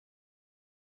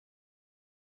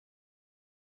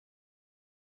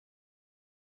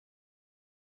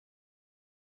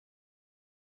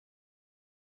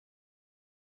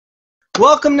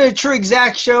Welcome to the True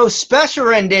Exact Show, special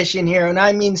rendition here, and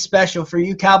I mean special. For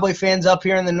you Cowboy fans up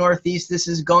here in the Northeast, this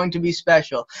is going to be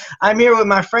special. I'm here with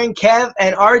my friend Kev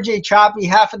and RJ Choppy,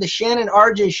 half of the Shannon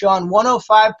RJ Show on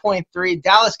 105.3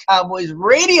 Dallas Cowboys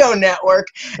Radio Network.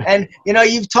 And, you know,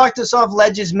 you've talked us off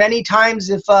ledges many times.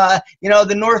 If, you know,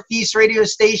 the Northeast radio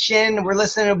station, we're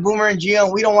listening to Boomer and Gio,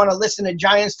 and we don't want to listen to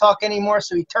Giants talk anymore,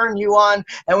 so we turn you on,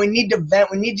 and we need to vent.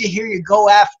 We need to hear you go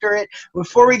after it.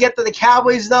 Before we get to the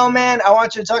Cowboys, though, man, I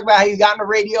want you to talk about how you got into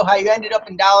radio, how you ended up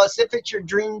in Dallas. If it's your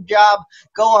dream job,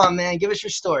 go on, man. Give us your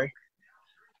story.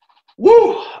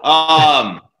 Woo!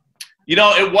 You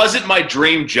know, it wasn't my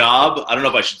dream job. I don't know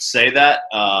if I should say that.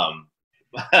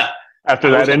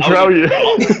 After that intro,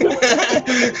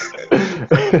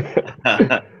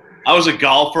 I was a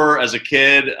golfer as a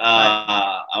kid.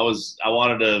 I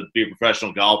wanted to be a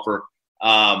professional golfer.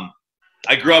 I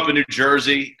grew up in New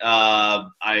Jersey.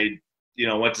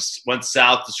 Went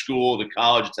south to school, to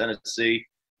college in Tennessee.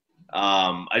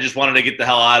 I just wanted to get the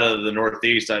hell out of the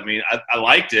Northeast. I mean, I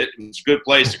liked it. It was a good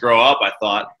place to grow up, I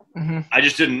thought. Mm-hmm. I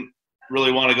just didn't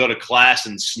really want to go to class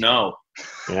in snow.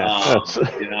 Yeah.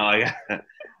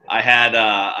 I had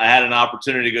an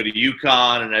opportunity to go to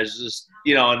UConn, and I was just,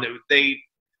 you know, and it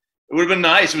would have been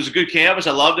nice. It was a good campus.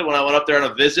 I loved it when I went up there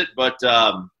on a visit, but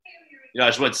I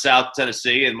just went south to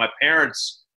Tennessee, and my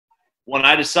parents, when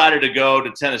I decided to go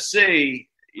to Tennessee,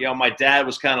 you know, my dad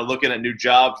was kind of looking at new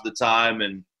jobs at the time,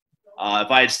 and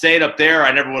if I had stayed up there,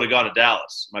 I never would have gone to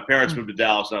Dallas. My parents moved to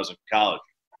Dallas when I was in college,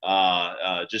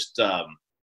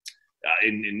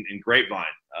 in Grapevine,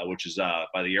 which is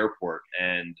by the airport.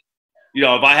 And you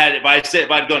know, if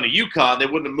I'd gone to UConn, they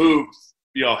wouldn't have moved,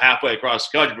 you know, halfway across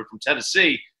the country. But from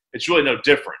Tennessee, it's really no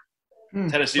different.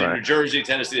 Tennessee to New Jersey,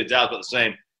 Tennessee to Dallas, about the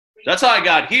same. So that's how I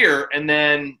got here, and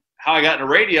then how I got into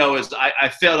radio is I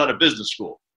failed out of business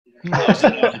school. I was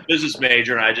a business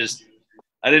major, and I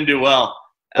didn't do well.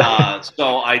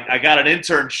 So I got an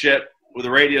internship with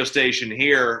a radio station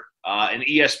here in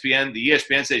ESPN. The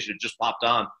ESPN station had just popped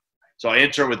on. So I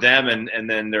interned with them, and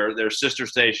then their sister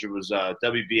station was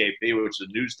WBAP, which is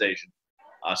a news station.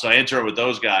 So I interned with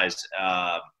those guys,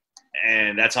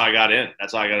 and that's how I got in.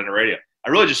 That's how I got into radio. I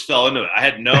really just fell into it. I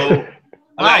had no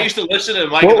 – I used to listen to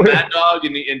Mike and the Mad Dog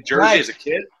in Jersey as a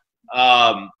kid.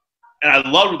 And I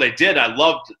loved what they did. I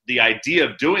loved the idea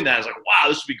of doing that. I was like, wow,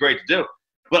 this would be great to do.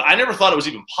 But I never thought it was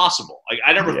even possible. Like,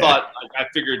 I never thought – I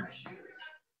figured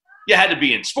you had to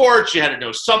be in sports. You had to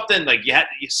know something. Like,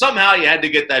 somehow you had to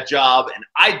get that job, and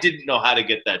I didn't know how to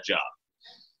get that job.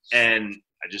 And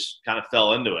I just kind of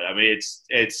fell into it. I mean,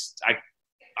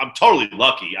 I'm totally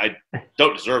lucky. I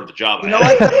don't deserve the job. You know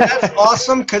what? That's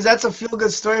awesome, because that's a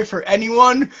feel-good story for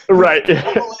anyone. Right.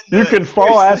 You can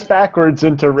fall ass backwards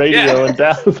into radio and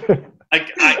Dallas.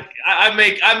 I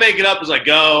make it up as I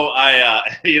go.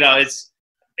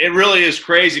 It really is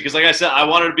crazy because, like I said, I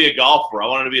wanted to be a golfer. I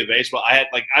wanted to be a baseball.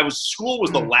 School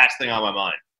was the last thing on my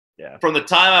mind. Yeah. From the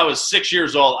time I was 6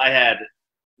 years old, I had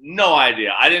no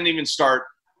idea. I didn't even start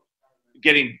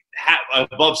getting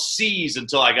above C's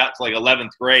until I got to like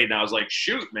 11th grade, and I was like,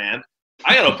 shoot, man,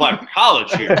 I got to apply for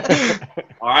college here.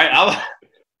 All right,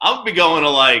 I'll be going to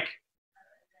like,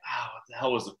 what the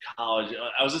hell was the college?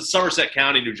 I was in Somerset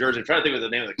County, New Jersey. I'm trying to think of the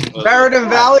name of the Raritan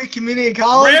Valley Community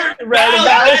College. Raritan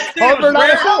Valley.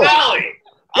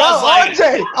 Yo,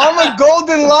 RJ, I'm a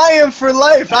golden lion for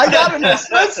life. I got an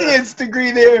associate's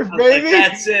degree there, baby.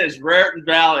 That's it. Raritan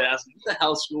Valley. I was like, what the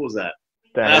hell school is that?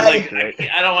 And I was like,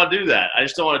 I don't want to do that. I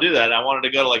just don't want to do that. I wanted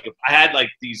to go to I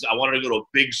wanted to go to a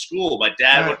big school. My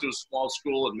dad went to a small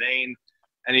school in Maine,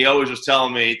 and he always was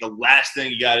telling me the last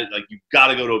thing you got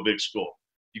to go to a big school.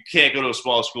 You can't go to a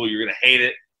small school. You're going to hate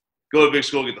it. Go to a big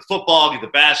school, get the football, get the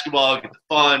basketball, get the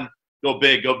fun, go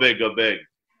big, go big, go big.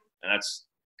 And that's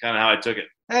kind of how I took it.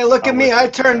 Hey, look at me. I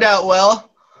turned out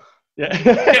well. Yeah.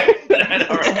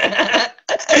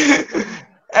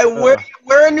 And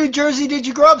where in New Jersey did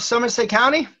you grow up? Somerset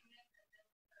County?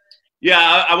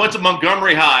 Yeah, I went to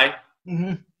Montgomery High,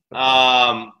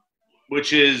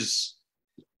 which is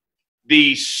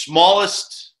the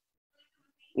smallest.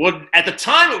 Well, at the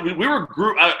time, we were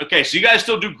group. Okay, so you guys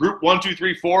still do group 1, 2,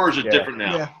 3, 4, or is it different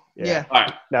now? Yeah. All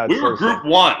right. No, we were group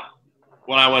 1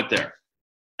 when I went there,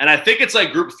 and I think it's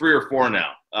like group 3 or 4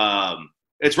 now.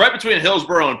 It's right between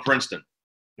Hillsborough and Princeton.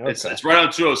 Okay. It's right on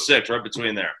 206, right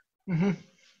between there. Mm-hmm.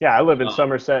 Yeah, I live in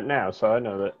Somerset now, so I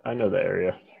know the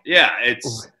area. Yeah,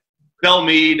 it's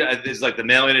Belmead is like the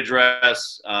mailing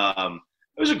address. It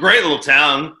was a great little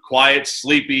town, quiet,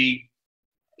 sleepy,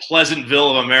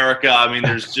 Pleasantville of America. I mean,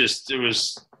 it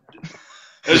was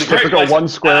a great place. 1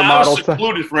 square model. I was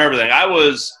secluded from everything. I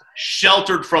was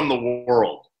sheltered from the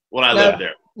world when I lived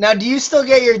there. Now, do you still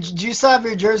have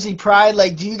your Jersey pride?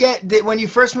 Like, when you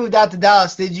first moved out to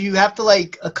Dallas, did you have to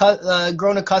like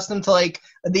grown accustomed to like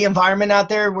the environment out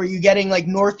there? Were you getting like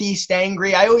Northeast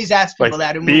angry? I always ask people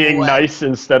Like that. Who being move away. nice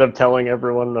instead of telling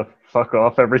everyone to fuck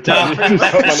off every time you come on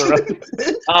the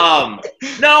road.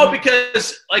 No,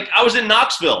 because like I was in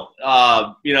Knoxville,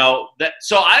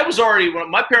 so I was already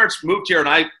when my parents moved here,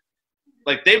 and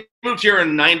they moved here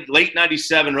in late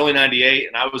 '97, early '98,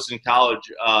 and I was in college.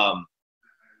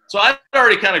 So I'd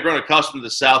already kind of grown accustomed to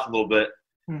the South a little bit.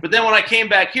 But then when I came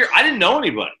back here, I didn't know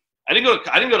anybody. I didn't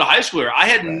go to high school here. I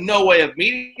had no way of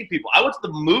meeting people. I went to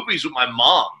the movies with my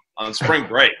mom on spring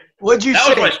break. What'd you that see?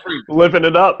 Was my spring break. Living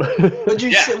it up. What'd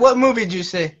you see? What movie did you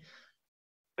see?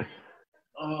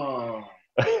 Oh.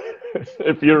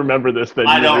 If you remember this, then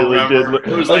I you don't really remember.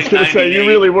 did. It was I was like going to say, you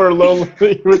really were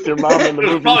lonely with your mom in the It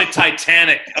was movie. probably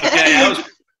Titanic. Okay, it was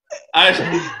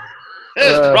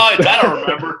probably, I don't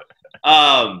remember.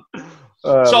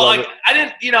 So like I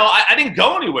didn't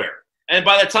go anywhere. And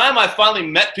by the time I finally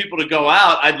met people to go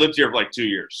out, I'd lived here for like 2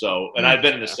 years. So, and I'd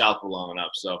been in the South for long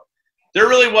enough. So there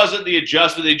really wasn't the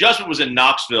adjustment. The adjustment was in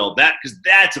Knoxville. Because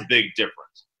that's a big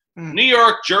difference. New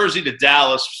York, Jersey to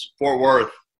Dallas, Fort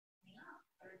Worth.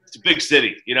 It's a big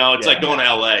city. It's like going to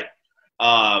LA.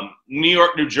 New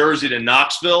York, New Jersey to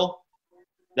Knoxville.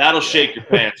 That'll shake your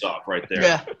pants off right there.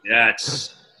 Yeah.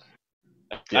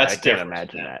 I can't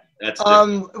imagine that. That's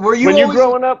were you when you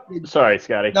growing up? Sorry,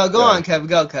 Scotty. No, go on, Kev.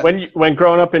 Go, Kev. When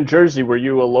growing up in Jersey, were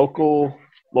you a local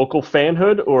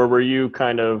fanhood, or were you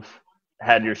kind of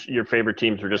had your favorite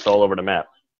teams were just all over the map?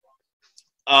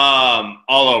 All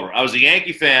over. I was a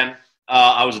Yankee fan.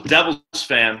 I was a Devils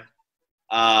fan.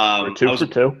 We're 2 for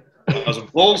 2. I was a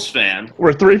Bulls fan.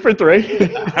 We're 3 for 3.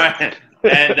 Right.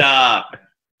 And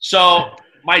so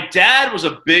my dad was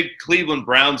a big Cleveland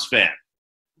Browns fan.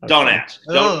 Don't ask.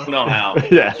 Don't know how.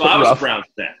 Yeah, so I was a Browns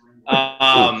fan.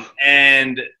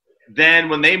 And then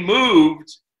when they moved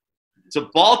to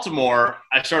Baltimore,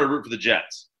 I started rooting for the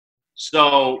Jets.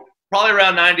 So probably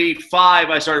around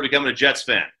 95, I started becoming a Jets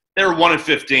fan. They were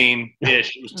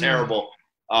 1-15-ish. It was terrible.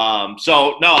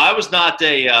 So no, I was not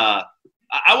a.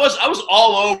 I was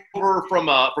all over from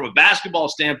a basketball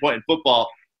standpoint in football,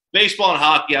 baseball and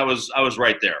hockey. I was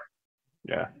right there.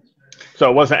 Yeah. So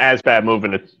it wasn't as bad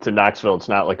moving to Knoxville. It's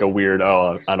not like a weird,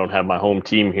 I don't have my home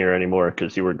team here anymore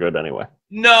because you were good anyway.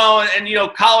 No, and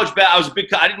college I was a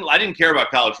big. I didn't care about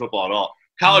college football at all.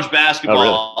 College basketball,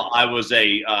 oh, really? I was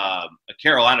a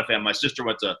Carolina fan. My sister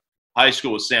went to high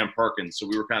school with Sam Perkins, so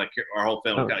we were our whole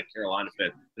family was kind of Carolina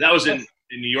fan. But that was in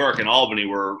New York and Albany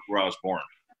where I was born.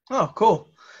 Oh, cool.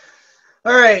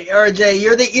 All right, RJ,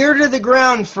 you're the ear to the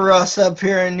ground for us up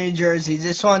here in New Jersey.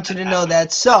 Just want you to know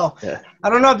that. So, I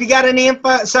don't know if you got any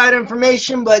inside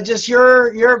information, but just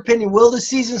your opinion. Will the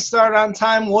season start on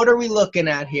time? What are we looking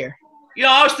at here?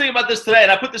 I was thinking about this today,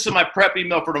 and I put this in my prep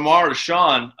email for tomorrow to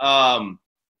Sean.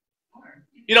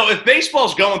 If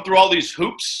baseball's going through all these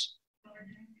hoops,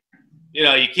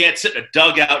 you can't sit in a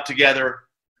dugout together.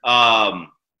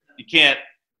 You can't.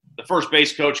 The first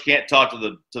base coach can't talk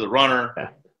to the runner.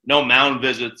 No mound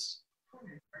visits.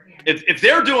 If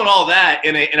they're doing all that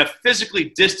in a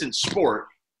physically distant sport,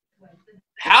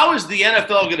 how is the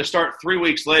NFL going to start 3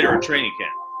 weeks later in training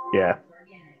camp? Yeah,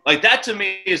 like that to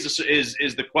me is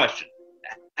the question.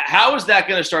 How is that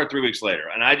going to start 3 weeks later?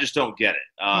 And I just don't get it.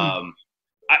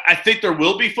 I think there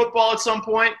will be football at some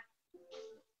point,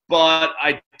 but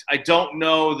I don't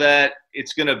know that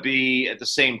it's going to be at the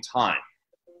same time.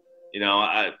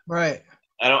 Right.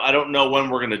 I don't know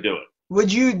when we're going to do it.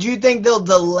 Do you think they'll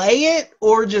delay it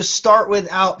or just start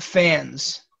without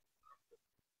fans?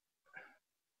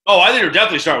 Oh, I think they'll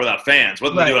definitely start without fans,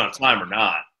 whether they do it on time or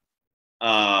not.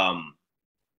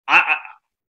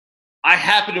 I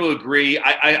happen to agree.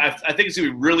 I think it's going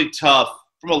to be really tough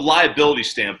from a liability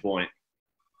standpoint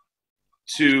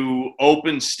to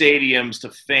open stadiums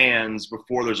to fans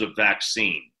before there's a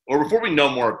vaccine or before we know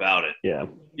more about it. Yeah.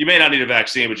 You may not need a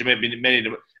vaccine, but you may need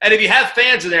to. And if you have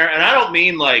fans in there, and I don't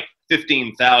mean like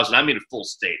 15,000, I mean a full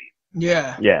stadium.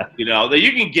 Yeah. Yeah. That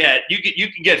you can get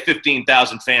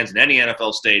 15,000 fans in any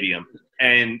NFL stadium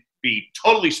and be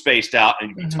totally spaced out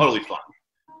and be totally fun.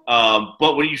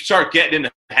 But when you start getting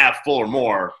into half full or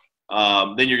more,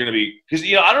 then you're going to be – because, I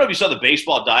don't know if you saw the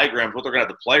baseball diagrams, what they're going to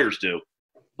have the players do.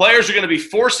 Players are going to be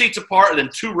 4 seats apart and then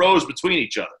 2 rows between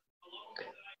each other.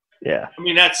 Yeah. I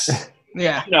mean, that's –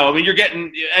 yeah. you're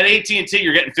getting – at AT&T,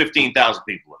 you're getting 15,000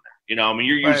 people in there. You know, I mean,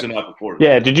 you're using up a quarter.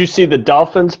 Yeah, did you see the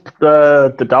Dolphins?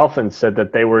 The Dolphins said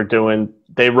that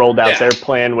they rolled out their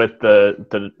plan with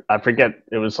the I forget,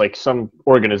 it was like some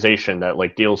organization that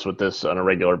like deals with this on a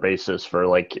regular basis for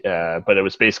like but it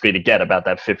was basically to get about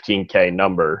that 15K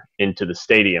number into the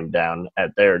stadium down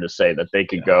at there to say that they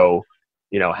could go,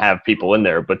 you know, have people in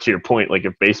there. But to your point, like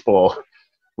if baseball,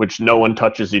 which no one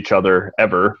touches each other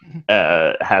ever,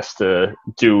 has to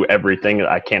do everything,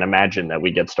 I can't imagine that we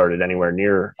get started anywhere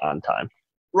near on time.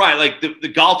 Right, like the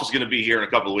golf is going to be here in a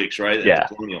couple of weeks, right? Yeah.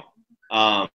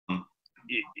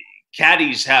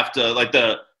 Caddies have to, like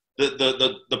the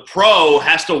pro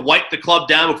has to wipe the club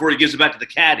down before he gives it back to the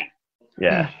caddy.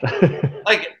 Yeah.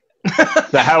 Like,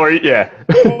 so how are you? Yeah.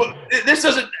 This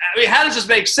doesn't. I mean, how does this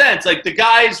make sense? Like the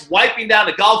guy's wiping down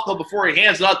the golf club before he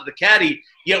hands it out to the caddy.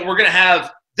 Yet we're going to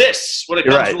have this when it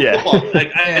comes to football.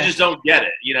 Like, I just don't get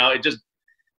it. You know, it just.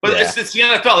 But it's the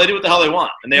NFL. They do what the hell they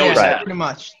want, and they always have. Pretty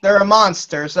much. They're a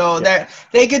monster, so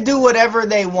they could do whatever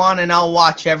they want, and I'll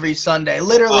watch every Sunday.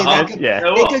 Literally,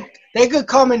 they could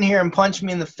come in here and punch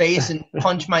me in the face and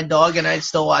punch my dog, and I'd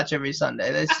still watch every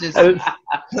Sunday. That's just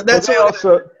that's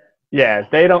also. Yeah,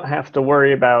 they don't have to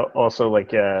worry about also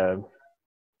like the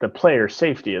player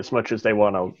safety as much as they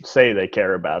want to say they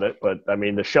care about it. But I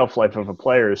mean, the shelf life of a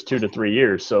player is 2 to 3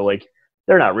 years, so like.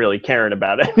 They're not really caring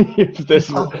about any of this.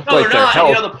 No, they're not.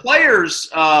 You know, the players,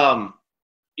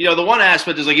 you know, the one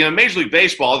aspect is like, you know, Major League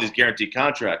Baseball, all these guaranteed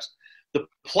contracts, the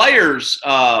players,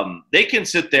 they can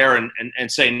sit there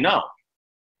and say no.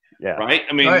 Yeah. Right?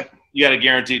 I mean, you got a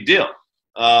guaranteed deal.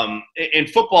 In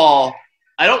football,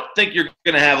 I don't think you're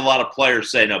going to have a lot of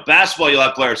players say no. Basketball, you'll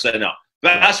have players say no.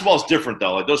 Basketball is different,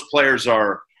 though. Like those players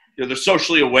are – you know, they're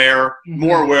socially aware,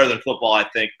 more aware than football, I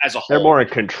think, as a whole. They're more in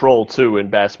control, too, in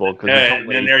basketball.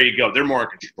 And there you go. They're more in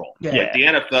control. Yeah. Like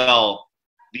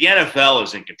the NFL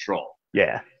is in control.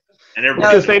 Yeah. And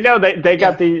because they know they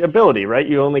got the ability, right?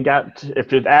 You only got – if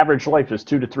the average life is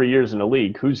 2 to 3 years in the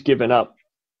league, who's given up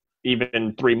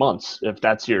even 3 months if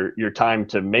that's your time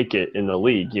to make it in the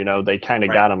league? You know, they kind of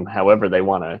got them however they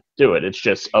want to do it. It's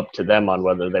just up to them on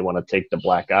whether they want to take the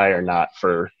black eye or not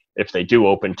for if they do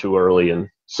open too early and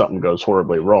something goes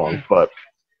horribly wrong. But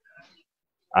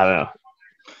I don't know.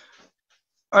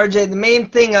 RJ, the main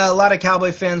thing a lot of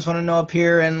Cowboy fans want to know up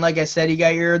here, and like I said, you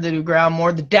got your ear to the ground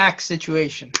more, the Dak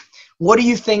situation. What do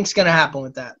you think's going to happen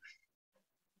with that?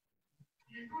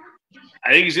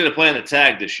 I think he's going to play on the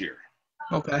tag this year.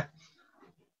 Okay.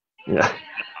 Yeah.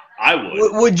 I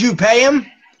would. Would you pay him?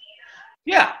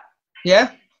 Yeah.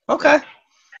 Yeah? Okay.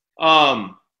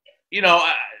 You know,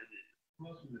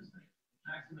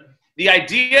 the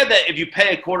idea that if you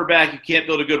pay a quarterback, you can't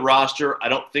build a good roster, I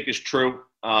don't think is true.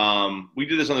 We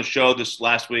did this on the show this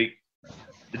last week.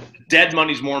 The dead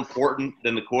money's more important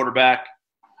than the quarterback.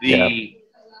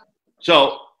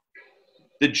 So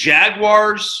the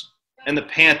Jaguars and the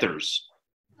Panthers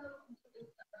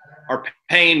are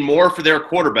paying more for their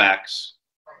quarterbacks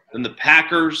than the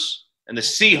Packers and the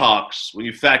Seahawks when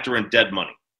you factor in dead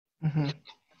money. Mm-hmm.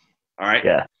 All right?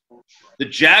 Yeah. The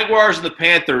Jaguars and the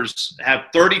Panthers have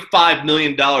 $35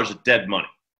 million of dead money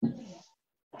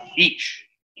each.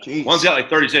 Jeez. One's got like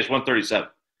 36, 137.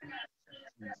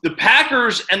 The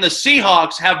Packers and the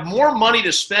Seahawks have more money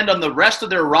to spend on the rest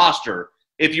of their roster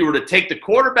if you were to take the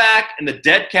quarterback and the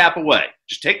dead cap away.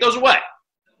 Just take those away.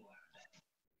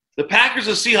 The Packers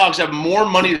and the Seahawks have more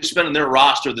money to spend on their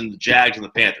roster than the Jags and the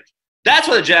Panthers. That's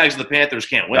why the Jags and the Panthers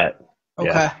can't win. Right. Okay.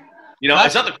 Yeah. You know,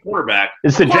 it's not the quarterback.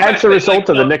 Is the Jags a result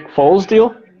of the Nick Foles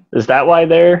deal? Is that why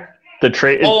they're the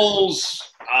trade? Foles,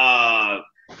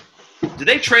 did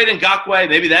they trade Ngakoue?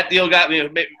 Maybe that deal got me.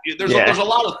 There's a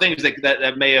lot of things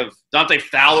that may have – Dante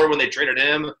Fowler when they traded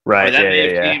him. Right,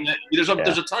 There's a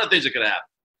ton of things that could happen.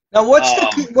 Now,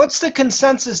 what's the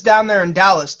consensus down there in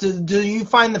Dallas? Do you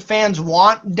find the fans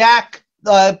want Dak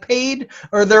paid,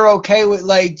 or they're okay with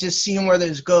like just seeing where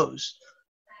this goes?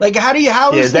 Like,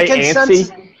 how is the consensus?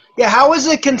 Antsy? Yeah, how is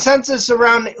the consensus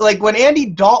around like when Andy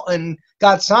Dalton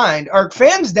got signed? Are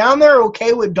fans down there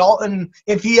okay with Dalton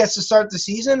if he has to start the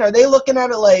season? Are they looking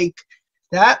at it like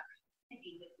that?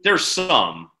 There's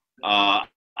some.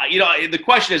 You know, the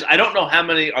question is, I don't know how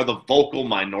many are the vocal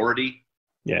minority.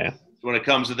 Yeah. When it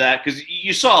comes to that, because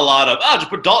you saw a lot of, just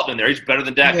put Dalton in there. He's better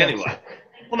than Dak anyway.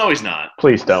 Well, no, he's not.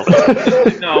 Please don't.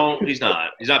 No, he's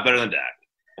not. He's not better than Dak.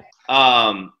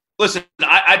 Listen,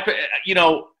 you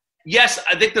know, yes,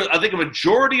 I think a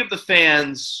majority of the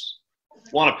fans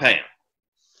want to pay him,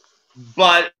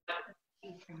 but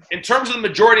in terms of the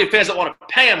majority of fans that want to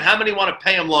pay him, how many want to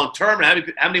pay him long term,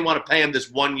 and how many want to pay him this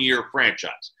 1 year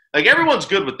franchise? Like everyone's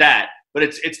good with that, but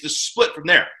it's the split from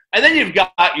there, and then you've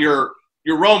got your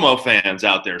Romo fans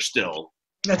out there still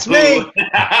That's me.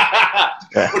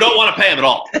 who don't want to pay him at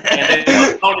all. And they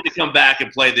want Tony to come back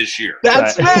and play this year.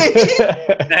 That's me.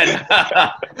 And,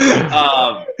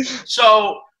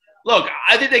 so, look,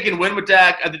 I think they can win with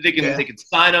Dak. I think they can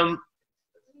sign him.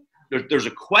 There's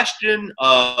a question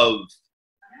of,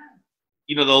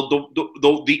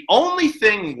 the only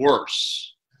thing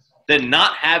worse than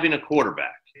not having a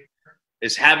quarterback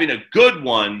is having a good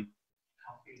one,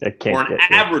 or an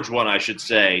average one, I should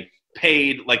say,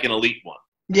 paid like an elite one.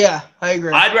 Yeah, I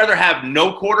agree. I'd rather have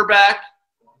no quarterback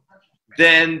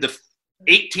than the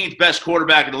 18th best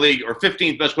quarterback in the league or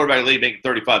 15th best quarterback in the league making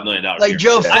 $35 million a year. Like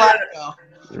Joe Flacco.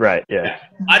 Right, yeah.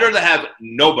 I'd rather have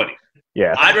nobody.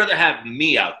 Yeah. I'd rather have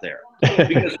me out there.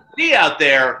 Because me out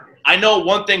there, I know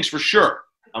one thing's for sure.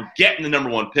 I'm getting the number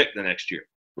 1 pick the next year.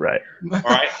 Right. All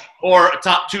right? Or a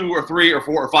top 2 or 3 or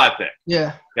 4 or 5 pick.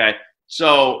 Yeah. Okay?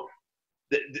 So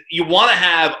you want to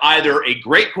have either a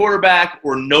great quarterback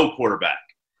or no quarterback.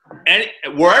 And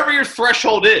wherever your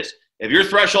threshold is, if your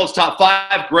threshold's top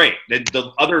 5, great. Then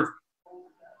the other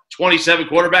 27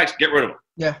 quarterbacks, get rid of them.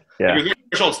 Yeah. If your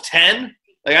threshold's 10,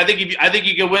 I think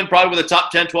you can win probably with a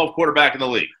top 10, 12 quarterback in the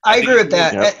league. I agree with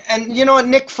that. Yep. And you know what?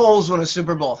 Nick Foles won a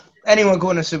Super Bowl. Anyone can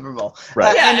win a Super Bowl.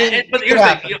 Right. But here's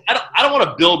the thing. I don't want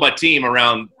to build my team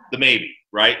around the maybe,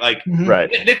 right? Like, right.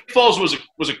 Nick Foles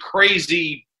was a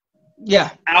crazy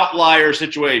outlier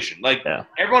situation. Like,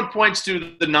 everyone points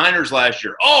to the Niners last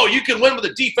year. Oh, you can win with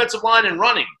a defensive line and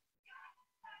running.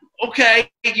 Okay,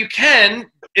 you can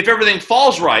if everything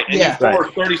falls right and you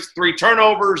force 33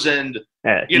 turnovers and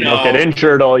you don't get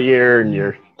injured all year and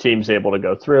your team's able to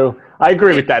go through. I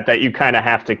agree with that you kind of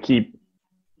have to keep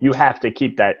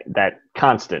that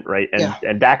constant, right?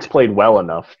 And Dak's played well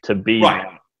enough to be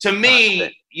right. To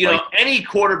me, any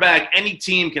quarterback, any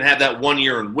team can have that 1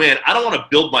 year and win. I don't want to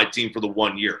build my team for the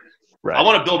 1 year. Right. I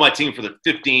want to build my team for the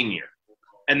 15 year.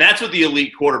 And that's what the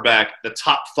elite quarterback, the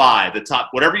top 5, the top,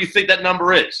 whatever you think that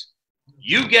number is.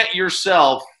 You get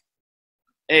yourself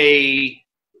the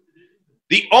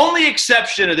only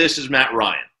exception to this is Matt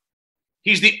Ryan.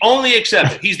 He's the only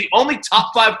exception. He's the only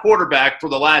top 5 quarterback for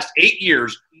the last 8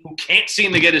 years who can't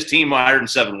seem to get his team higher than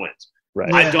 7 wins. Right.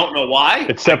 Yeah. I don't know why.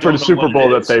 Except for the Super Bowl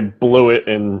that they blew it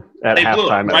at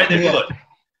halftime. Right? They blew it.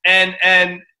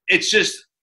 And it's just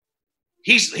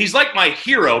he's like my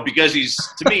hero because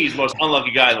to me he's the most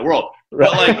unlucky guy in the world. Right.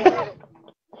 But like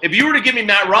if you were to give me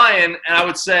Matt Ryan and I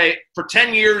would say for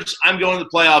 10 years I'm going to the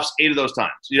playoffs 8 of those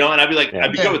times, and I'd be like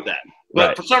I'd be good with that.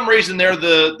 But for some reason they're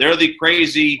the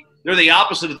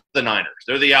opposite of the Niners.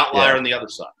 They're the outlier on the other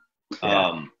side.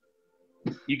 Yeah.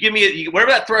 You give me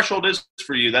whatever that threshold is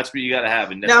for you. That's what you got to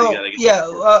have. And now,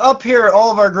 up here,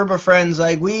 all of our group of friends,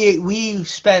 like we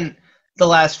spent the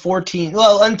last 14.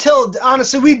 Well, until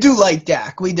honestly, we do like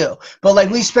Dak, we do, but like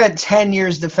we spent 10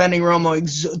 years defending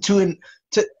Romo to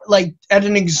at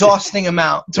an exhausting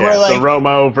amount. To where, like, the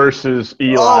Romo versus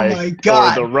Eli. Oh my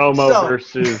God! Or the Romo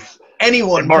versus.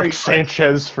 Anyone. Mark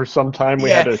Sanchez for some time.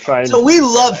 We had to try and. So we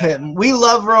love him. We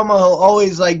love Romo. He'll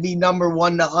always be number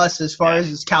 1 to us as far as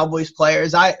his Cowboys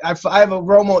players. I have a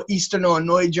Romo Eastern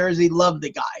Illinois jersey. Love the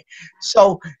guy.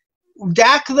 So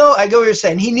Dak, though, I get what you're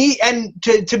saying.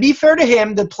 To be fair to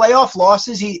him, the playoff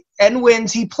losses and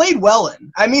wins he played well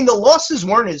in. I mean, the losses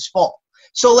weren't his fault.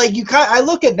 So I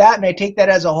look at that and I take that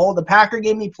as a whole. The Packer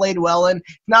game he played well in.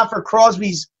 If not for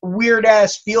Crosby's weird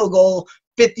ass field goal.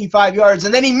 55 yards,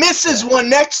 and then he misses one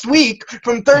next week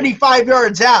from 35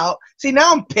 yards out. See,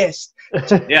 now I'm pissed.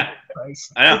 Yeah,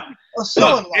 I know.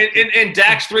 Look, in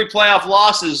Dak's 3 playoff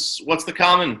losses, what's the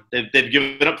common? They've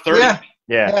given up 30.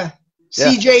 Yeah.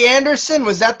 C.J. Anderson,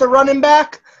 was that the running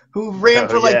back who ran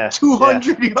for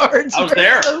 200 yards? I was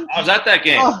there. I was at that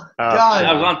game. Oh, God.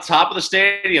 I was on top of the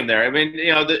stadium there. I mean,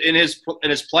 in his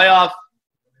playoff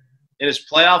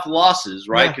losses,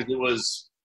 right? Because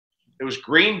it was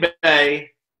Green Bay,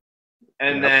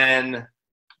 and then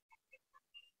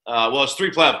it's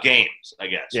 3 playoff games, I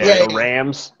guess. Yeah, the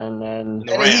Rams, and then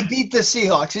he beat the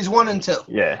Seahawks. He's 1-2.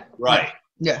 Yeah. Right.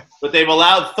 Yeah. But they've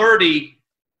allowed 30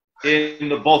 in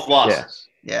the both losses.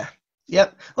 Yeah.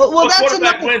 Yep. Well, that's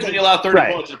quarterback wins when you allow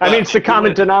 30 points. I mean, it's the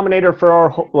common denominator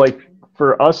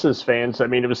for us as fans. I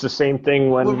mean, it was the same thing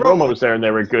when Romo was there and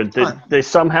they were good. They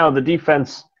somehow the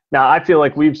defense. Now, I feel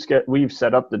like we've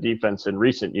set up the defense in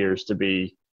recent years to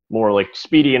be more like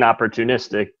speedy and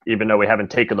opportunistic, even though we haven't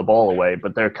taken the ball away.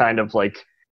 But they're kind of like,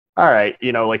 all right,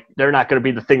 they're not going to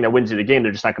be the thing that wins you the game.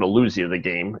 They're just not going to lose you the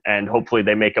game. And hopefully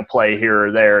they make a play here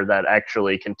or there that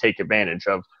actually can take advantage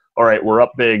of, all right, we're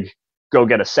up big, go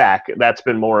get a sack. That's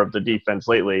been more of the defense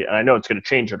lately. And I know it's going to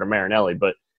change under Marinelli,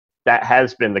 but that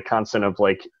has been the constant of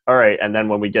all right, and then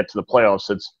when we get to the playoffs,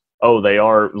 it's, oh, they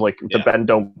are like the bend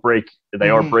don't break. They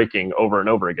are Mhm. breaking over and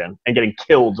over again and getting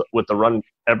killed with the run.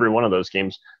 Every one of those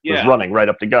games was running right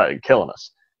up the gut and killing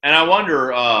us. And I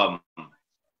wonder,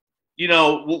 you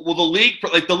know, will the league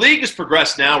 – like the league has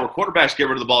progressed now where quarterbacks get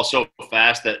rid of the ball so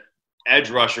fast that edge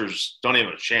rushers don't even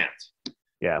have a chance.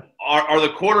 Yeah. Are the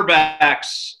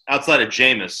quarterbacks outside of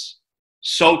Jameis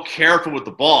so careful with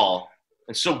the ball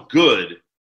and so good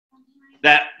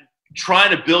that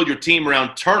trying to build your team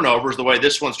around turnovers the way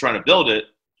this one's trying to build it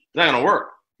is not going to work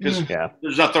because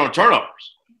there's not throwing turnovers.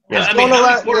 Yeah. I mean,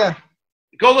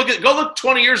 go look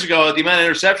 20 years ago at the amount of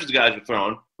interceptions the guys were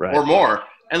throwing or more,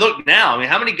 and look now. I mean,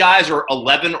 how many guys are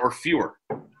 11 or fewer?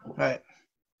 Right.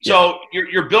 So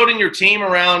you're building your team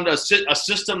around a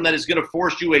system that is going to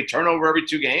force you a turnover every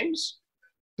 2 games.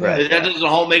 Right. That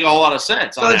doesn't make a whole lot of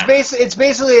sense. So it's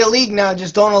basically a league now.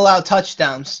 Just don't allow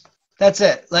touchdowns. That's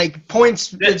it. Like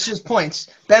points. It's just points.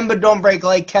 Bend but don't break,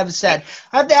 like Kev said.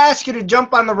 I have to ask you to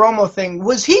jump on the Romo thing.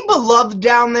 Was he beloved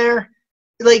down there?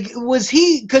 Like, was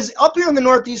he – because up here in the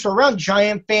Northeast, we're around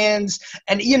Giant fans,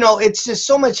 and, you know, it's just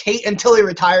so much hate until he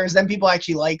retires. Then people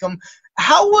actually like him.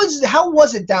 How was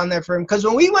it down there for him? Because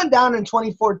when we went down in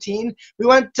 2014, we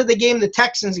went to the game, the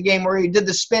Texans game, where he did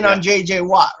the spin on J.J.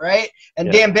 Watt, right?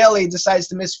 And Dan Bailey decides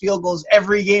to miss field goals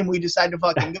every game we decide to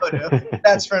fucking go to.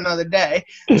 That's for another day.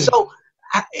 So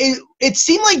it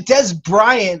seemed like Dez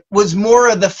Bryant was more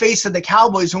of the face of the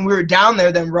Cowboys when we were down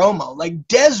there than Romo. Like,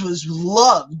 Dez was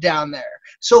loved down there.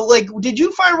 So, like, did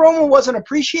you find Romo wasn't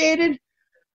appreciated?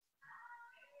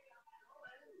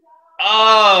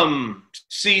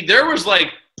 See, there was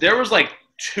like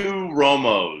 2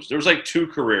 Romos. There was like 2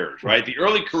 careers, right? The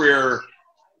early career,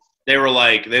 they were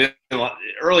like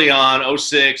early on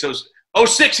 06.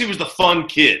 06, he was the fun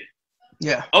kid.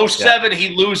 Yeah. 07, he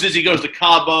loses. He goes to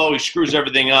Cabo. He screws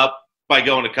everything up by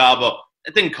going to Cabo.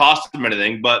 It didn't cost him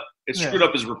anything, but it screwed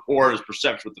up his rapport, his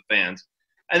perception with the fans.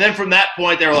 And then from that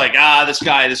point, they were like, this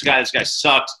guy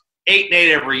sucks. 8-8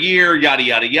 every year, yada,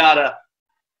 yada, yada.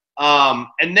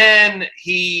 And then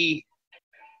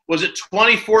was it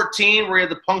 2014 where he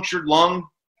had the punctured lung?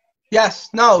 Yes.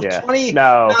 No. Yeah.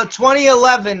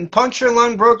 2011, punctured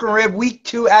lung, broken rib, week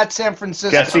 2 at San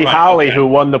Francisco. Jesse Holley, who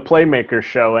won the Playmaker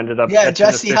show, ended up catching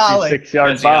Jesse a Holley.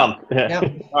 56-yard bomb. Yep.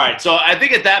 All right. So I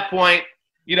think at that point,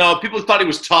 you know, people thought he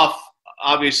was tough,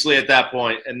 obviously, at that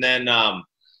point. And then,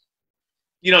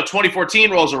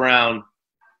 2014 rolls around,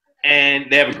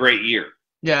 and they have a great year.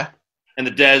 Yeah. And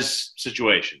the Dez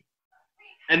situation.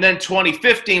 And then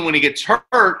 2015, when he gets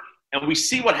hurt, and we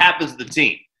see what happens to the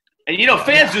team. And,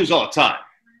 fans do this all the time.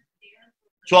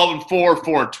 12-4,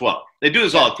 4-12. They do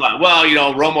this all the time. Well,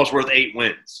 Romo's worth 8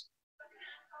 wins.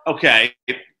 Okay,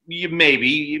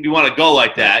 maybe if you want to go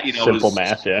like that. Simple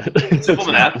math, yeah.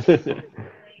 Simple math.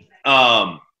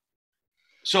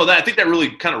 So I think that really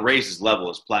kind of raised his level,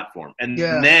 his platform. And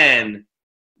then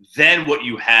what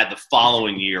you had the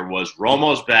following year was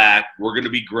Romo's back. We're going to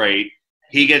be great.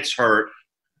 He gets hurt.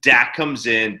 Dak comes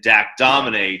in. Dak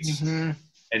dominates. Mm-hmm.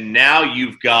 And now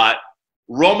you've got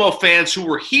Romo fans who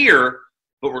were here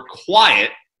but were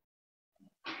quiet.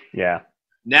 Yeah.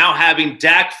 Now having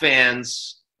Dak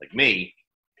fans like me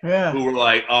who were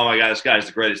like, oh, my God, this guy's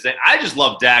the greatest thing. I just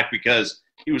love Dak because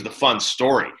he was the fun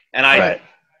story. And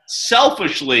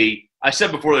selfishly, I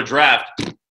said before the draft,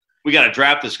 we got to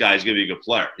draft this guy. He's going to be a good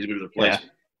player. He's going to be the replacement. Yeah.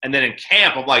 And then in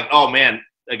camp, I'm like, oh, man,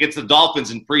 against the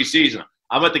Dolphins in preseason.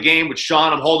 I'm at the game with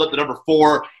Sean. I'm holding up the number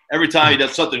 4 every time he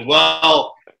does something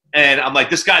well. And I'm like,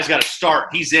 this guy's got to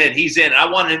start. He's in. And I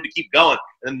wanted him to keep going.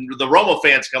 And the Romo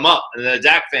fans come up, and the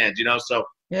Dak fans, So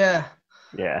yeah,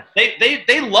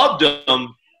 they loved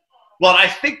him. Well, I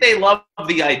think they loved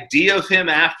the idea of him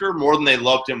after more than they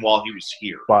loved him while he was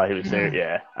here. While he was there,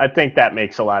 yeah. I think that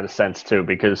makes a lot of sense, too,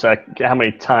 because how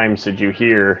many times did you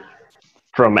hear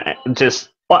from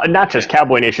not just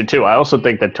Cowboy Nation, too. I also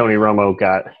think that Tony Romo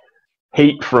got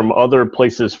hate from other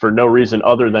places for no reason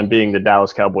other than being the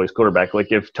Dallas Cowboys quarterback. Like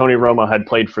if Tony Romo had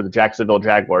played for the Jacksonville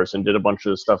Jaguars and did a bunch of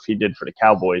the stuff he did for the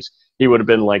Cowboys, he would have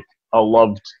been like a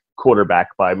loved quarterback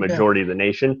by majority of the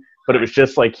nation. But it was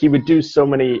just like he would do so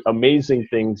many amazing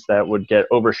things that would get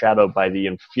overshadowed by the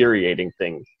infuriating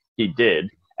thing he did.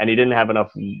 And he didn't have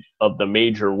enough of the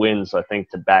major wins, I think,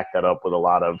 to back that up with a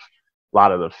lot of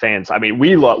the fans. I mean,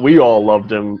 we all loved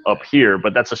him up here,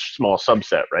 but that's a small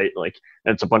subset, right? Like,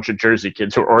 it's a bunch of Jersey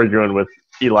kids who are arguing with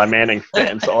Eli Manning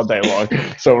fans all day long.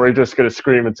 So we're just going to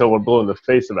scream until we're blue in the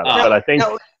face about it. But I think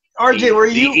RJ, were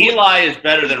you? Eli is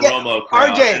better than Romo.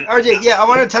 RJ, yeah, I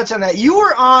want to touch on that. You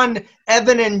were on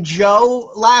Evan and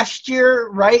Joe last year,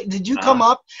 right? Did you come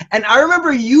up? And I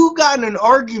remember you got in an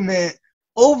argument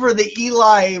over the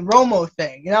Eli Romo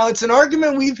thing. It's an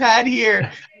argument we've had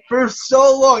here for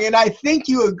so long, and I think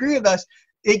you agree with us.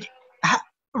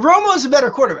 Romo's a better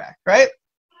quarterback, right?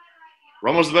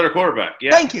 Romo's the better quarterback.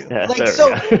 Yeah. Thank you. Yeah,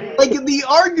 The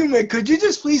argument. Could you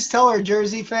just please tell our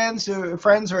Jersey friends who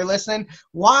are listening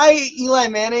why Eli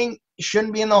Manning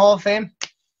shouldn't be in the Hall of Fame?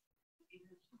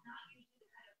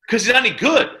 Because he's not any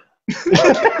good.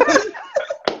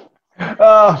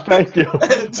 Oh, thank you.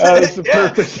 That was the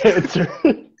perfect answer.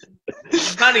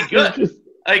 He's not any good.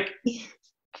 Like,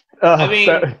 I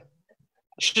mean,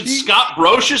 should Scott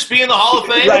Brocious be in the Hall of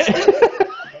Fame? Right.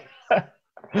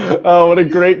 Oh, what a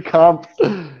great comp. I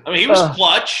mean, he was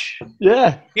clutch.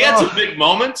 Yeah. He had some big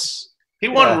moments. He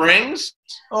won rings.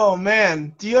 Oh,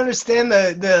 man. Do you understand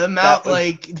the amount,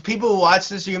 people who watch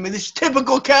this are going to be this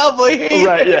typical Cowboy hater.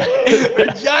 Right, yeah.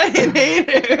 Giant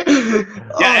hater.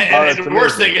 Yeah, and the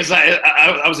worst thing is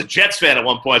I was a Jets fan at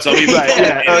one point, so I'm even look,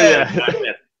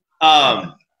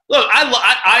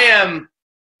 I am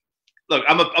 – look,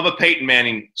 I'm a Peyton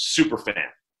Manning super fan.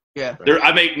 Yeah.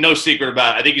 I make no secret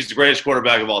about it. I think he's the greatest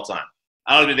quarterback of all time.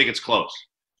 I don't even think it's close.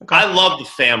 Okay. I love the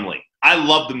family. I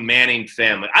love the Manning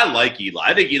family. I like Eli.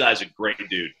 I think Eli's a great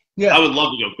dude. Yeah. I would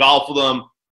love to go golf with him.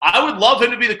 I would love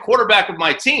him to be the quarterback of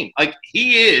my team. Like,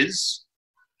 he's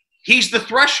the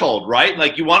threshold, right?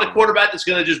 Like, you want a quarterback that's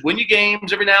going to just win you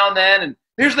games every now and then. And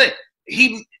here's the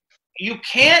thing. You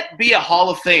can't be a Hall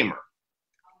of Famer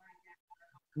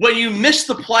when you miss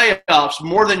the playoffs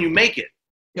more than you make it.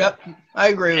 Yep, I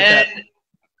agree with that. And,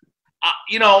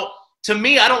 to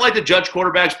me, I don't like to judge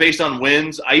quarterbacks based on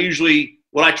wins.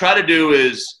 What I try to do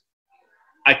is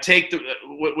I take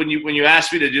when you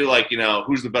ask me to do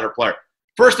who's the better player.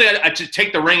 First thing, I just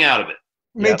take the ring out of it.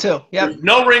 Me too. Yeah.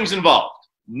 No rings involved.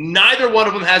 Neither one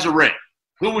of them has a ring.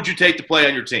 Who would you take to play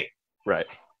on your team? Right.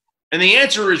 And the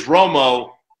answer is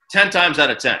Romo 10 times out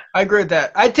of 10. I agree with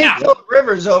that. I take Philip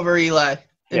Rivers over Eli.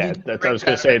 Yeah, that's what I was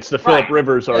going to say. It's the Philip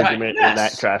Rivers argument in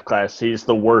that draft class. He's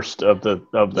the worst of them,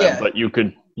 but you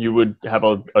would have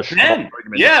a strong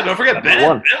argument. Yeah, don't forget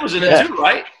Ben. Ben was in it too,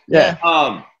 right? Yeah.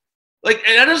 And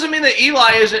that doesn't mean that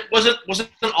Eli wasn't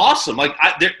awesome. Like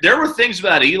there were things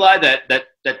about Eli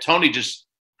that Tony just.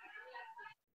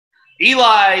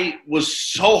 Eli was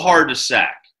so hard to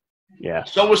sack. Yeah.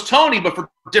 So was Tony, but for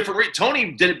different reasons.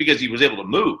 Tony did it because he was able to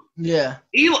move. Yeah.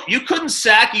 Eli, you couldn't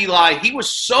sack Eli. He was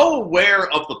so aware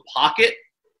of the pocket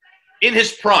in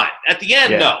his prime. At the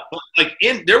end, no. But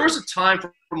there was a time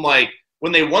from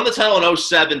when they won the title in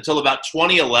 2007 until about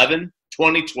 2011,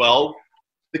 2012,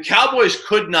 the Cowboys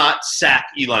could not sack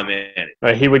Eli Manning.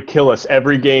 Right, he would kill us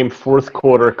every game, fourth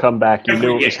quarter comeback. You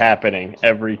knew it was happening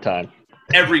every time.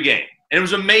 Every game. And it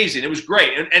was amazing. It was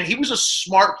great. And he was a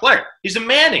smart player. He's a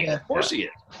Manning. Yeah. Of course he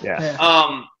is.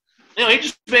 Yeah. He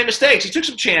just made mistakes. He took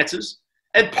some chances.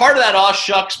 And part of that aw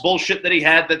shucks bullshit that he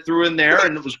had that threw in there,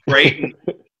 and it was great. And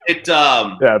it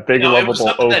big it was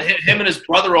something that him and his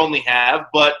brother only have,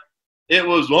 but it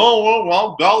was,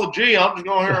 golly gee, I'm just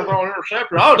going here and throw an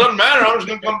interception. Oh, it doesn't matter. I'm just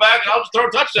going to come back and I'll just throw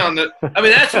a touchdown. I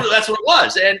mean, that's what it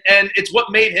was. And it's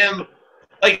what made him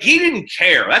 – he didn't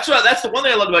care. That's the one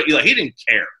thing I loved about Eli. He didn't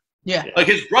care. Yeah.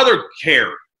 His brother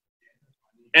cared.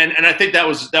 And I think that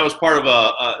was part of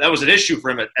that was an issue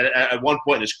for him at one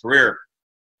point in his career.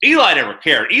 Eli never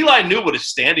cared. Eli knew what his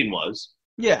standing was.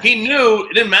 Yeah. He knew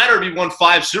it didn't matter if he won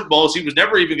 5 Super Bowls. He was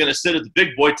never even going to sit at the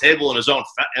big boy table in his own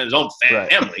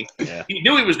family. Right. Yeah. He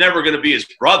knew he was never going to be his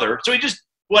brother. So he just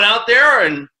went out there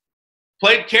and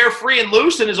played carefree and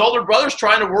loose, and his older brother's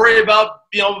trying to worry about,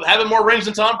 having more rings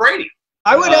than Tom Brady.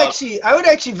 I would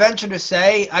actually venture to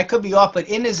say, I could be off, but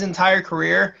in his entire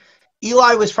career,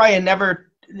 Eli was probably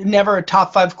never a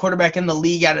top 5 quarterback in the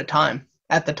league at the time.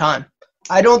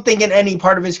 I don't think in any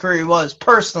part of his career he was,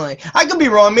 personally. I could be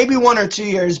wrong, maybe 1 or 2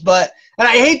 years, and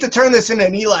I hate to turn this into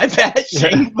an Eli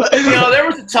bashing, but there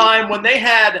was a time when they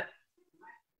had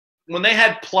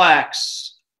plaques.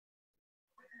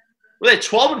 Were they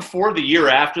 12-4 the year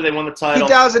after they won the title?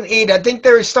 2008. I think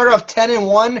they started off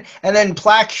 10-1, and then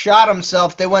Plaque shot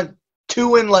himself. They went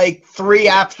 2-3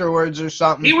 afterwards or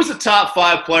something. He was a top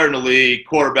 5 player in the league,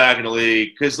 quarterback in the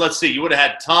league. Because let's see, you would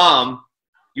have had Tom,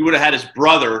 you would have had his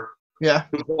brother. Yeah,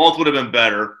 who both would have been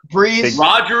better. Breeze.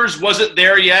 Rodgers wasn't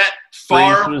there yet.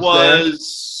 Favre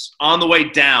was on the way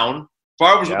down.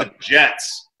 Favre was with the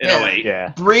Jets in 2008.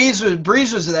 Yeah.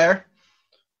 Breeze was there.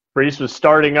 Breeze was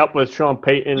starting up with Sean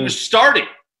Payton. He was starting,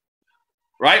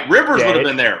 right? Rivers would have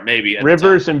been there, maybe.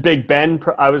 Rivers and Big Ben.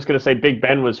 I was going to say Big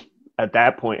Ben was at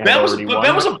that point. Ben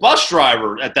was a bus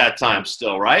driver at that time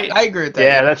still, right? I agree with that.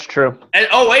 Yeah, that's true. And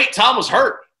 2008, Tom was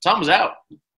hurt. Tom was out.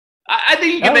 I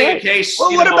think you can make a case.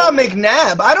 Well, what about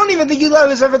McNabb? I don't even think Eli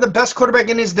was ever the best quarterback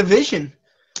in his division.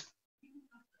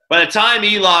 By the time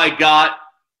Eli got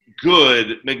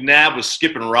good, McNabb was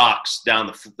skipping rocks down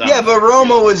the. Yeah, but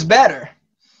Romo was better.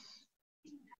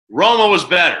 Romo was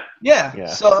better. Yeah.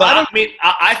 So but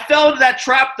I fell into that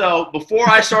trap though before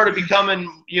I started becoming,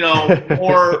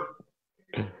 more,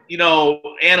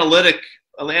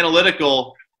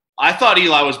 analytical. I thought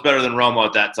Eli was better than Romo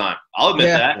at that time. I'll admit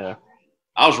that. Yeah.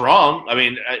 I was wrong. I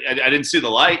mean, I didn't see the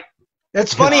light.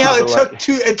 It's funny how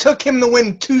it took him to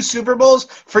win 2 Super Bowls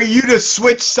for you to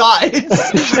switch sides. I'm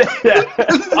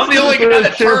the only guy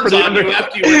that turns on you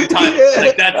after you win the title.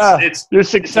 Like you're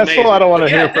successful. I don't want to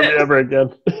hear from you ever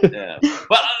again. Yeah.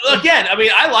 But again, I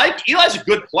mean, Eli's a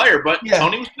good player, but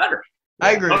Tony was better.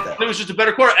 I agree with that. Tony was just a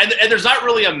better quarterback, and there's not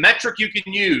really a metric you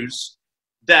can use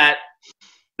that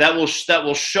will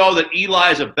show that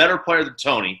Eli is a better player than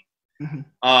Tony. Mm-hmm.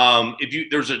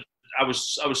 I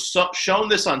was shown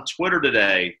this on Twitter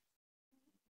today.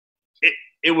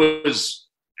 It was,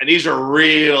 and these are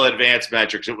real advanced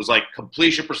metrics. It was like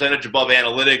completion percentage above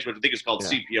analytics, which I think is called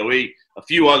CPOE, a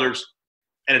few others,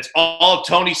 and it's all of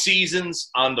Tony's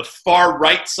seasons on the far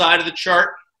right side of the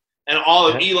chart, and all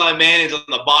of Eli Manning's on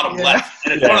the bottom left.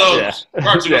 And it's one of those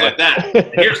charts that goes like that.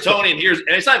 And here's Tony, and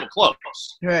it's not even close.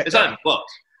 Right. It's not even close.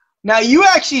 Now, you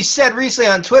actually said recently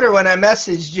on Twitter when I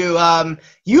messaged you,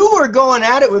 you were going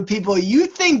at it with people. You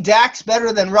think Dak's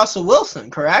better than Russell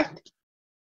Wilson, correct?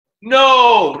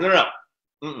 No.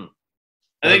 Mm-mm.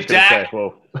 I think Dak.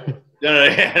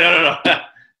 No.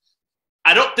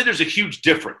 I don't think there's a huge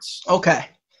difference. Okay.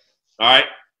 All right.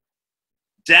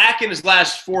 Dak in his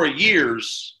last 4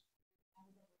 years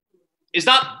is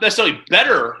not necessarily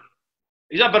better.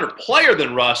 He's not a better player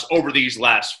than Russ over these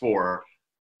last 4.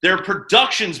 Their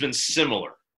production's been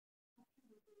similar,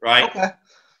 right? Okay.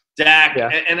 Dak,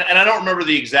 and I don't remember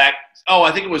the exact –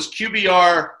 I think it was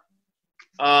QBR,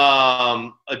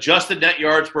 adjusted net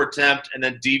yards per attempt, and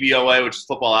then DVOA, which is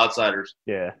Football Outsiders.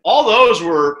 Yeah. All those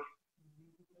were,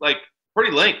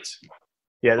 pretty linked.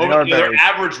 Yeah, they are their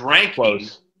average ranking.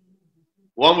 Close.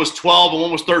 One was 12 and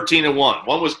one was 13 and 1.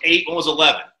 One was 8, one was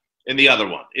 11 in the other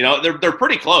one. They're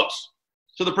pretty close.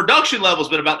 So the production level's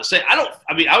been about the same.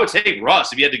 I would take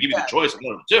Russ if you had to give me the choice of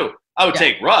one of the two. I would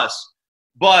take Russ,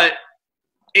 but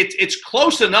it's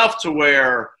close enough to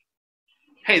where,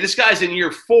 hey, this guy's in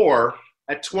year 4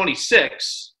 at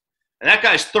 26, and that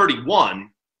guy's 31.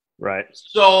 Right.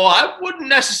 So I wouldn't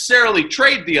necessarily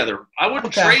trade the other. I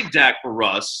wouldn't trade Dak for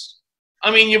Russ. I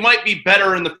mean, you might be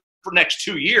better for next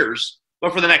 2 years,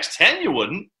 but for the next 10, you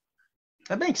wouldn't.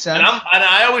 That makes sense. And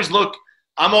I always look.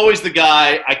 I'm always the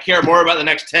guy, I care more about the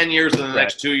next 10 years than the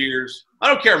next 2 years. I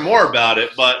don't care more about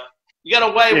it, but you got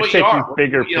to weigh what you are.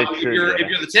 Bigger picture, if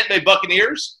you're the Tampa Bay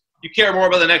Buccaneers, you care more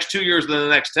about the next 2 years than the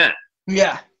next 10.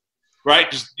 Yeah. Right?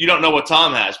 Because you don't know what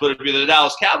Tom has. But if you're the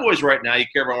Dallas Cowboys right now, you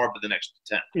care more about the next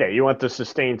 10. Yeah, you want the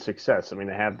sustained success. I mean,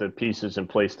 they have the pieces in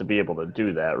place to be able to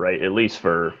do that, right? At least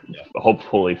for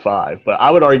hopefully 5. But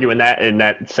I would argue in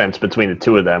that sense between the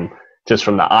two of them, just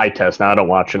from the eye test. Now, I don't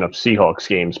watch enough Seahawks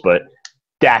games, but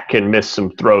Dak can miss some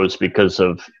throws because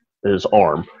of his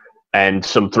arm and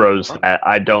some throws that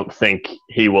I don't think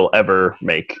he will ever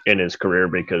make in his career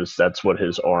because that's what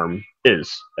his arm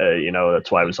is. That's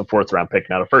why it was a 4th-round pick,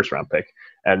 not a 1st-round pick.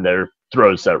 And there are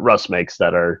throws that Russ makes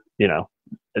that are,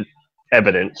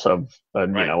 evidence of,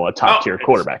 a top-tier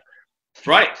quarterback.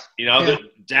 Right.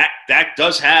 Dak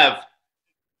does have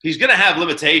 – he's going to have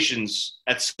limitations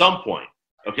at some point,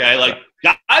 okay?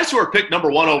 Guys who are picked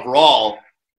number 1 overall –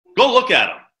 go look at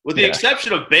them. With the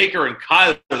exception of Baker and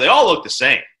Kyler, they all look the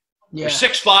same. Yeah. They're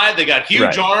 6'5", they got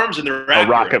huge arms, and they're accurate. A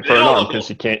rocket for an arm because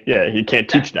you can't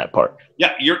teach that part.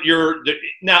 Yeah, you're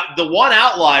now the one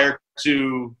outlier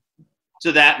to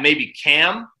that maybe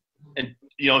Cam, and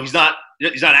he's not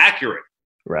accurate.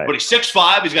 Right. But he's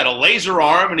 6'5", he's got a laser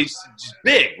arm, and he's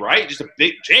big, right? Just a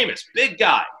big Jameis, big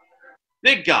guy,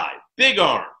 big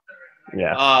arm.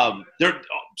 Yeah.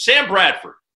 Sam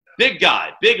Bradford. Big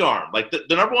guy, big arm. The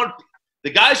number one, the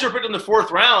guys who are picked in the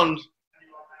 4th round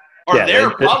are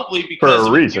there probably because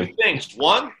of a few things.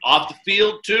 1, off the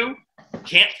field. 2,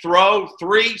 can't throw.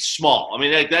 3, small. I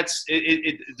mean, that's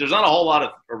it. There's not a whole lot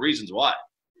of reasons why.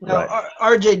 Now,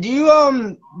 RJ,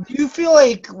 do you feel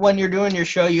like when you're doing your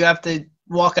show you have to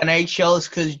walk on eggshells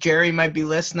because Jerry might be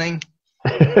listening?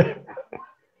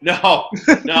 No.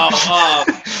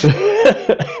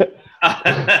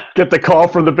 Get the call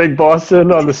from the big boss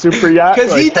in on the super yacht.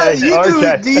 Because he does.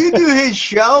 Do you do his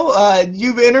show?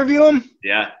 You interview him?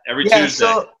 Yeah, every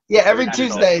Tuesday. Every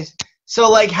Tuesday.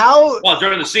 So how? Well,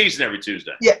 during the season, every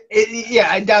Tuesday. Yeah,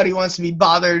 I doubt he wants to be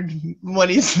bothered when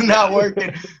he's not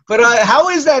working. But how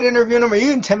is that interviewing him? Are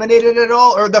you intimidated at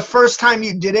all? Or the first time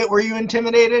you did it, were you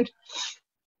intimidated?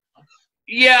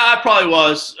 Yeah, I probably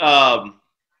was.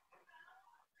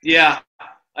 Yeah,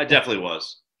 I definitely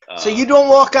was. So you don't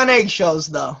walk on eggshells,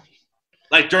 though?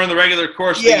 Like during the regular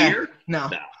course of the year? No.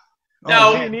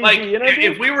 No, Oh, like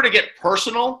if we were to get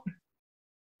personal,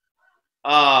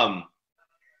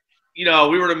 you know,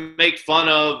 we were to make fun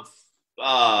of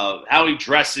how he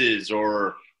dresses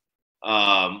or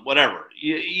whatever.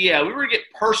 Yeah, we were to get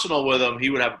personal with him, he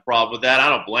would have a problem with that. I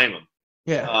don't blame him.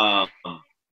 Yeah.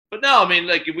 But no, I mean,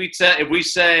 like if we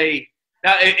say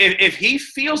now, if he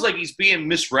feels like he's being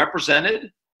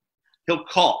misrepresented, he'll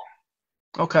call.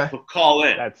 Okay. He'll call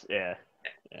in. That's yeah.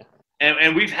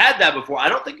 And we've had that before. I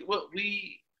don't think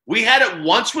we had it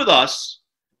once with us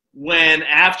when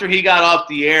after he got off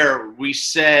the air, we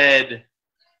said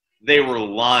they were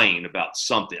lying about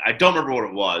something. I don't remember what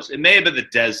it was. It may have been the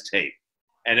Dez tape.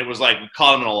 And it was like, we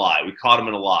caught him in a lie. We caught him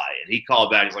in a lie. And he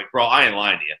called back. He's like, bro, I ain't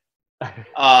lying to you.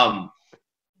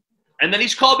 And then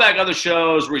he's called back other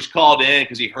shows where he's called in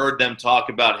because he heard them talk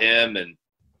about him and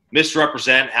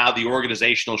misrepresent how the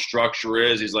organizational structure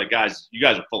is. He's like, guys, you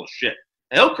guys are full of shit.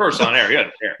 And he'll curse on air. He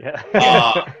doesn't care.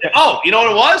 Yeah. You know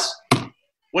what it was?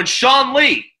 When Sean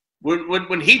Lee,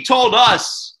 when he told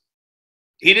us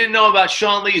he didn't know about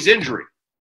Sean Lee's injury,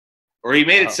 or he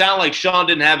made it sound like Sean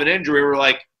didn't have an injury, we're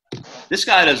like, this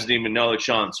guy doesn't even know that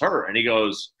Sean's hurt. And he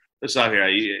goes, listen out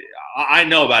here. I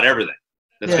know about everything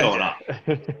that's going on.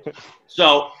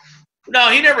 So, no,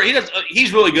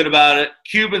 he's really good about it.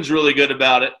 Cuban's really good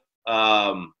about it.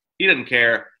 He doesn't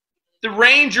care. The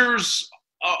Rangers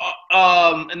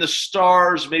and the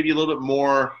Stars maybe a little bit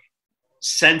more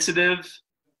sensitive.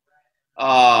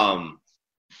 I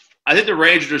think the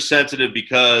Rangers are sensitive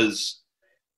because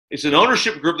it's an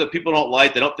ownership group that people don't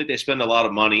like. They don't think they spend a lot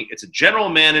of money. It's a general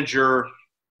manager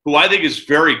who I think is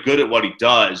very good at what he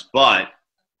does, but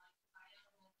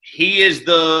he is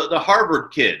the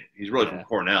Harvard kid. He's really from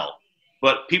Cornell.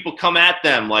 But people come at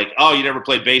them like, oh, you never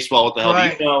played baseball. What the hell do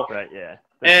you know? Right, yeah.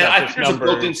 And I think there's a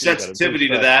built-in sensitivity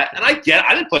to that. And I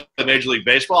didn't play Major League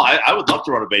Baseball. I would love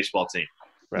to run a baseball team.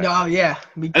 Right. Oh, yeah.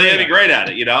 I think I'd be great at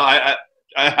it. You know,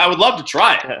 I would love to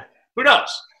try it. Who knows?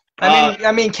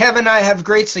 I mean, Kevin and I have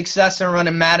great success in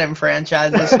running Madden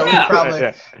franchises, so we probably,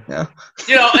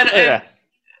 You know, and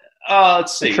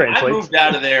let's see. I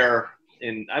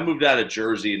moved out of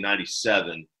Jersey in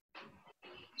 '97.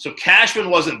 So Cashman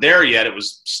wasn't there yet. It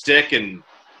was Stick and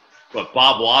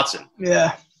Bob Watson.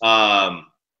 Yeah.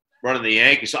 Running the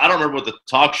Yankees. So I don't remember what the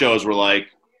talk shows were like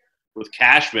with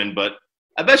Cashman, but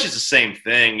I bet you it's the same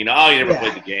thing. You know, oh, you never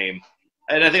played the game.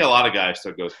 And I think a lot of guys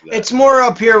still go through that. It's more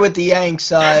up here with the Yanks.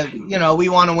 You know, we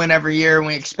want to win every year, and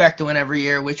we expect to win every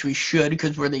year, which we should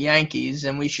because we're the Yankees,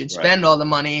 and we should spend all the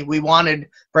money. We wanted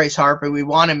Bryce Harper. We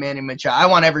wanted Manny Machado. I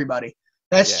want everybody.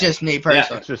 That's just me personally.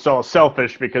 Yeah, it's just all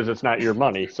selfish because it's not your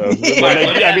money. So I mean,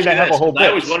 they have a whole. I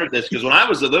always wondered this because when I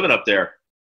was living up there,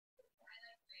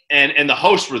 and the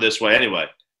hosts were this way anyway,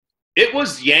 it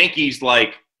was Yankees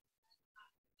like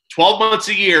 12 months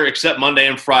a year except Monday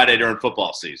and Friday during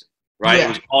football season, right? Yeah. It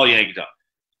was all Yankee talk.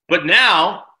 But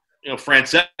now, you know,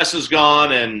 Francesa's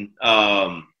gone and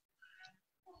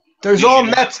there's all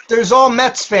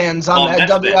Mets fans on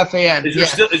WFAN.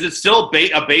 Is it still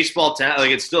a baseball town?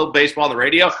 Like it's still baseball on the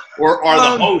radio, or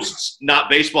are the hosts not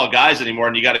baseball guys anymore?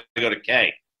 And you got to go to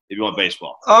K if you want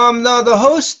baseball. No, the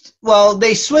host. Well,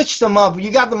 they switched them up.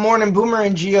 You got the morning Boomer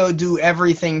and Gio do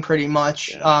everything pretty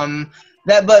much. Yeah.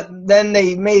 But then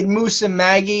they made Moose and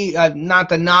Maggie, not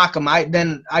to knock them.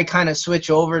 I kind of switch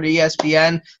over to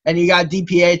ESPN, and you got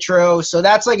DiPietro. So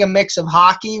that's like a mix of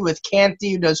hockey with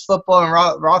Canty, who does football, and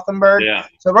Rothenberg. Yeah.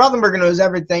 So Rothenberg knows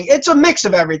everything. It's a mix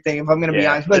of everything, if I'm going to be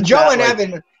honest. But Joe and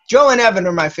Evan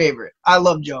are my favorite. I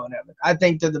love Joe and Evan. I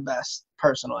think they're the best,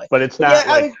 personally. But it's not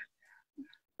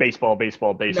baseball.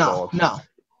 No.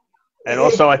 And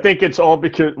also, I think it's all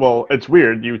because, well, it's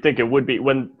weird. You would think it would be.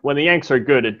 When the Yanks are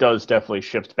good, it does definitely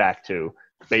shift back to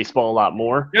baseball a lot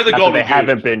more. They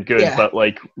haven't been good, but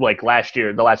like last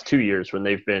year, the last 2 years when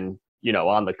they've been, you know,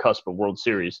 on the cusp of World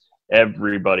Series,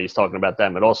 everybody's talking about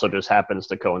them. It also just happens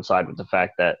to coincide with the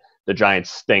fact that the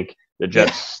Giants stink, the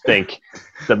Jets stink,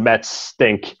 the Mets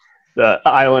stink. The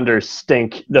Islanders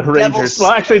stink. The Rangers.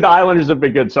 Well, actually, the Islanders have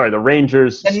been good. Sorry, the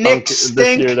Rangers. The Knicks stink.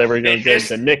 This year they were doing good.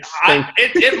 The Knicks stink.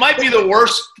 It might be the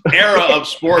worst era of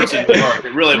sports in New York.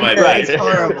 It really might be. It's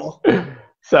horrible.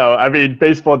 So, I mean,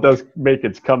 baseball does make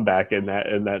its comeback in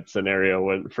that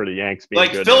scenario for the Yanks being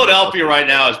like good. Philadelphia right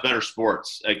now is better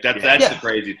sports. Like that's the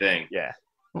crazy thing. Yeah.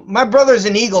 My brother's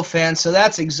an Eagle fan, so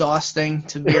that's exhausting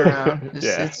to be around.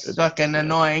 It's fucking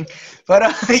annoying. But,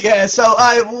 so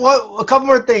a couple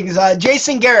more things.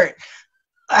 Jason Garrett,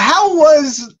 how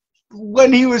was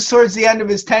when he was towards the end of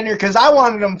his tenure, because I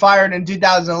wanted him fired in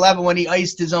 2011 when he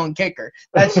iced his own kicker.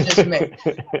 That's just me.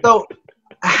 So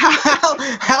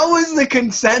how was the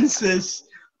consensus?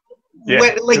 Yeah.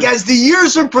 When, as the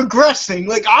years are progressing,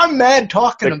 I'm mad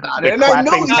talking about it, and I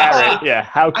know he's carrot. Yeah,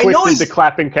 how quick did the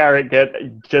clapping carrot get?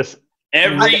 Just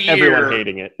everyone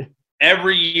hating it.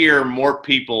 Every year, more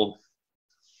people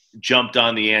jumped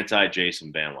on the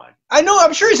anti-Jason bandwagon. I know.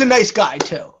 I'm sure he's a nice guy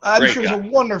too. I'm Great sure guy. He's a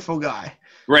wonderful guy.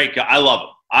 Great guy. I love him.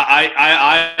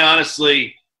 I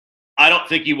honestly, I don't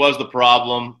think he was the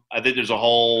problem. I think there's a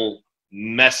whole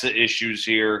mess of issues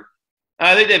here.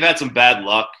 I think they've had some bad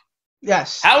luck.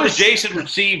 Yes. How is Jason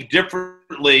received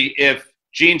differently if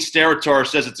Gene Steratore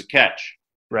says it's a catch?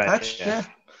 Right. Yeah.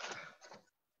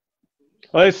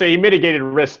 Well, I say he mitigated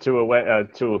risk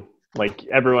to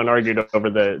everyone argued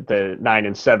over the 9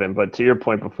 and 7, but to your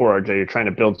point before, RJ, you're trying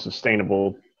to build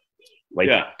sustainable,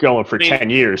 going for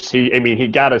 10 years. He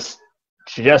got us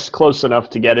just close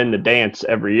enough to get in the dance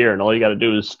every year, and all you got to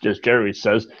do is, just Jerry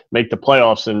says, make the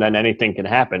playoffs, and then anything can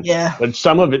happen. Yeah. But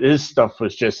some of his stuff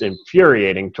was just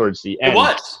infuriating towards the end. It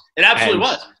was. It absolutely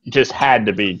was. Just had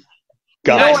to be.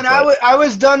 And I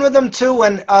was done with them too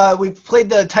when we played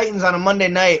the Titans on a Monday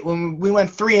night when we went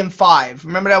 3-5.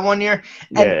 Remember that one year?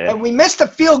 And we missed a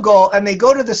field goal, and they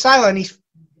go to the sideline. He's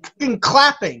fucking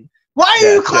clapping. Why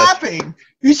are you clapping?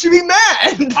 You should be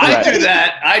mad.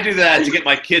 I do that to get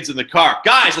my kids in the car.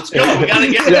 Guys, let's go. We got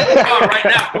to get in the car right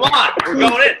now. Come on. We're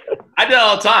going in. I do that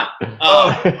all the time.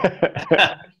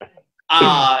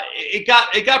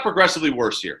 It got progressively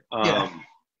worse here.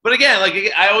 But again,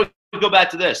 I always go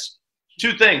back to this.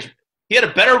 Two things. He had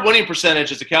a better winning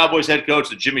percentage as the Cowboys head coach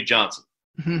than Jimmy Johnson.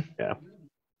 Mm-hmm. Yeah.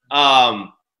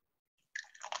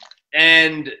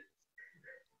 And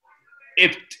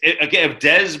if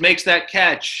Dez makes that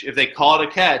catch, if they call it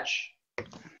a catch,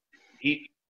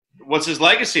 what's his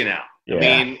legacy now? Yeah. I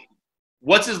mean,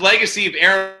 what's his legacy if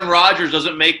Aaron Rodgers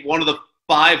doesn't make one of the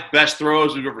 5 best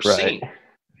throws we've ever seen?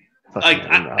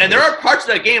 And there are parts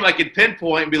of that game I could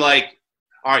pinpoint and be like,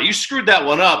 all right, you screwed that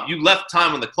one up. You left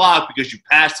time on the clock because you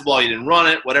passed the ball, you didn't run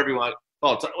it, whatever you want to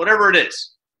call it, whatever it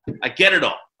is. I get it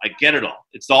all.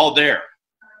 It's all there.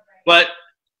 But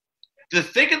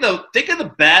think of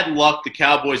the bad luck the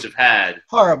Cowboys have had.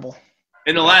 Horrible.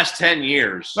 In the last 10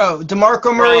 years. Oh,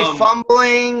 DeMarco Murray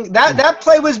fumbling. That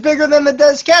play was bigger than the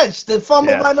Dez catch. The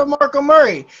fumble by DeMarco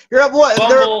Murray. You're up what?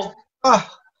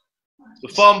 The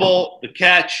fumble, the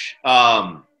catch,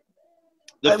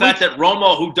 the fact that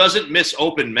Romo, who doesn't miss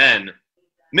open men,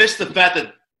 missed the fact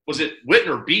that, was it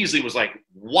Whitner Beasley was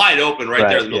wide open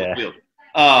there in the middle of the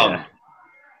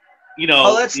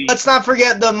field. Let's not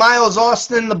forget the Miles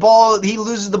Austin, the ball. He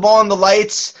loses the ball in the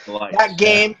lights. That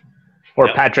game. Or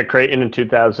Patrick Creighton in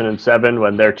 2007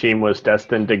 when their team was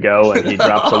destined to go and he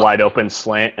drops a wide open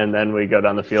slant and then we go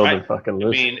down the field and fucking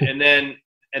lose.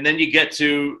 And then you get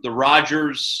to the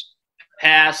Rodgers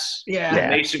pass,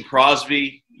 Mason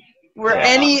Crosby.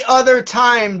 Any other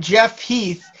time, Jeff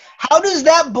Heath, how does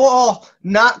that ball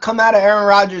not come out of Aaron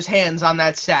Rodgers' hands on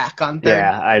that sack on third?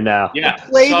 Yeah, I know. Yeah.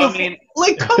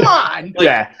 Come on.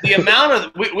 The amount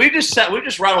of we just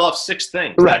rattled off 6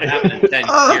 things that happened in 10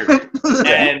 years.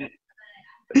 And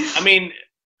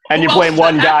and you blame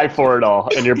one guy for it all.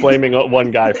 And you're blaming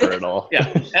one guy for it all. Yeah.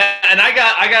 And I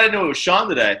got into it with Sean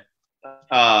today.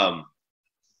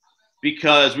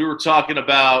 Because we were talking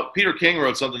about Peter King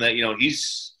wrote something that,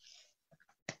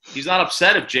 he's not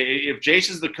upset if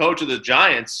Jason's the coach of the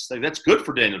Giants. That's good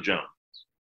for Daniel Jones.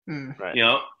 Right.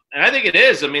 And I think it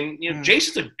is.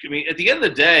 Jason's at the end of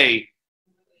the day,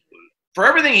 for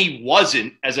everything he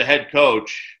wasn't as a head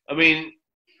coach, he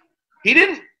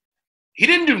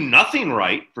didn't do nothing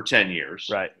right for 10 years.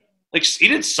 Right. He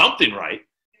did something right.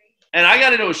 And I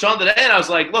got into it with Sean today, and I was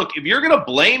like, look, if you're going to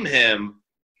blame him,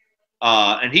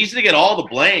 and he's going to get all the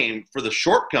blame for the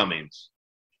shortcomings,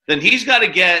 then he's got to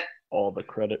get all the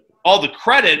credit for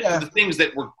the things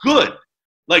that were good,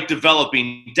 like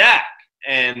developing Dak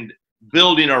and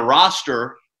building a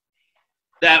roster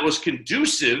that was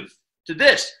conducive to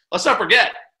this. Let's not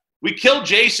forget, we killed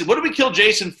Jason. What did we kill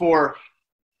Jason for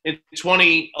in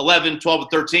 2011, 12, and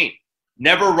 13?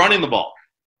 Never running the ball.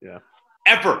 Yeah.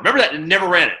 Ever. Remember that? Never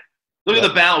ran it. Look at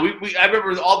the balance. I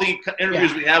remember all the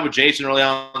interviews we had with Jason early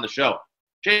on the show.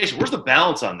 Jason, where's the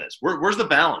balance on this? Where's the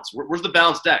balance? Where's the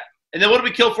balanced deck? And then what did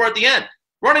we kill for at the end?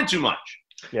 Running too much.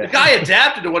 Yeah. The guy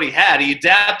adapted to what he had. He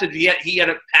adapted. He had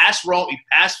a pass roll. He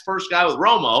passed first guy with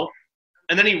Romo,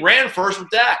 and then he ran first with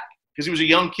Dak because he was a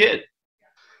young kid.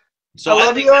 So I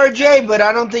love you, RJ, but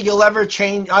I don't think you'll ever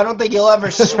change. I don't think you'll ever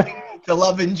swing to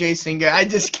loving Jason Garrett. I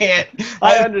just can't.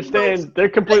 I understand. They're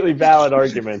completely valid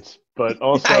arguments, but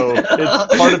also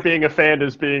it's part of being a fan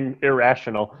is being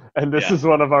irrational, and this is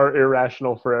one of our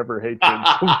irrational forever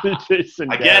hatreds.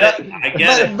 Jason, I get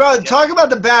it. Bro, talk about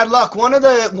the bad luck. One of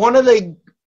the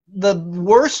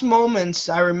worst moments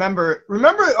I remember.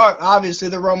 Obviously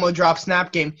the Romo drop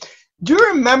snap game. Do you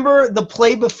remember the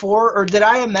play before, or did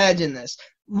I imagine this?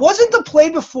 Wasn't the play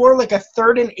before like a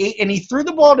 3rd and 8, and he threw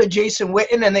the ball to Jason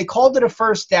Witten, and they called it a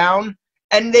first down,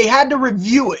 and they had to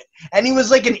review it, and he was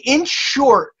like an inch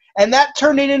short, and that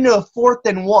turned it into a 4th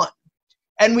and 1,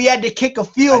 and we had to kick a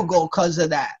field goal because of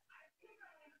that.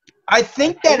 I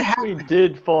think that happened. We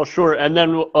did fall short, and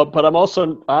then, but I'm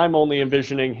only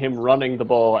envisioning him running the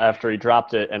ball after he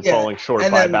dropped it and falling short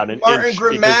by about an inch. Martin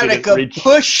Gramatica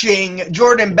pushing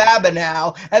Jordan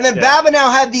Babineau, and then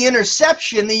Babineau had the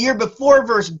interception the year before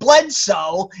versus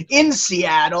Bledsoe in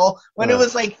Seattle when it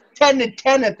was like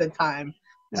 10-10 at the time.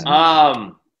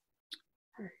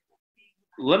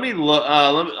 Let me look.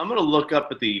 I'm going to look up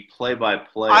at the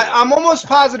play-by-play. I'm almost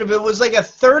positive it was like a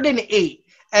 3rd and 8.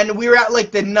 And we were at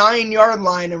like the 9-yard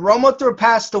line, and Romo threw a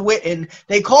pass to Witten.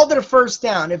 They called it a first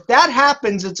down. If that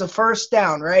happens, it's a first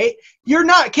down, right? You're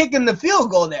not kicking the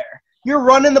field goal there. You're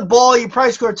running the ball. You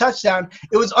probably score a touchdown.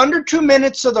 It was under 2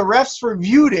 minutes, so the refs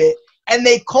reviewed it, and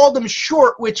they called them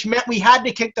short, which meant we had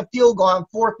to kick the field goal on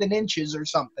 4th and inches or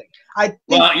something.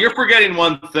 Well, you're forgetting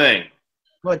one thing.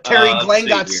 What, Terry Glenn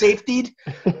got safetied?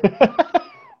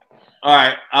 All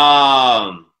right.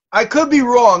 I could be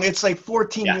wrong. It's like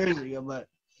 14 years ago, but.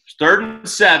 3rd and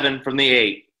 7 from the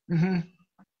 8. Mm-hmm.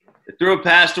 They threw a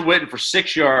pass to Witten for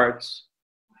 6 yards.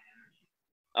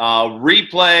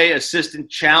 Replay assistant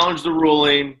challenged the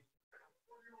ruling.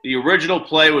 The original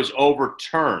play was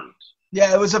overturned.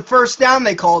 Yeah, it was a first down,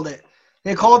 they called it.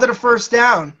 They called it a first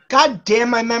down. God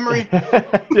damn my memory.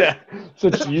 Yeah,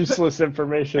 such useless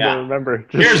information to remember.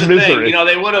 Just Here's the misery. thing.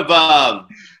 They would have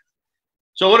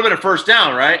so it would have been a first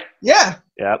down, right? Yeah.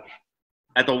 Yep.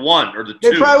 At the 1 or the 2.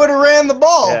 They probably would have ran the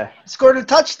ball, scored a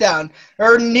touchdown,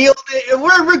 or kneeled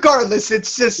it. Regardless,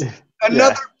 it's just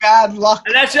another bad luck.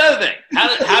 And that's the other thing.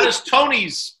 How does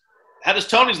Tony's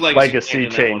legacy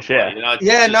change?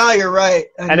 No, you're right.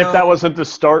 And if that wasn't the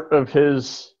start of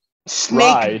his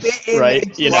rise,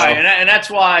 right? And that's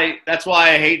why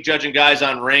I hate judging guys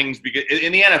on rings, because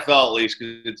in the NFL at least,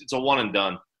 because it's a one and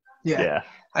done. Yeah.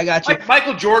 I got you.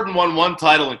 Michael Jordan won 1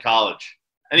 title in college,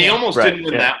 and he almost didn't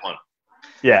win that one.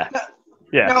 Yeah.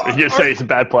 Now, you say he's a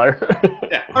bad player.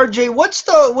 RJ,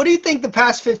 what do you think the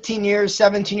past 15 years,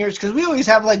 17 years, because we always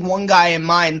have like one guy in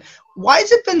mind. Why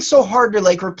has it been so hard to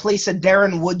like replace a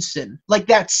Darren Woodson? Like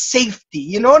that safety.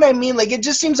 You know what I mean? Like it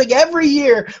just seems like every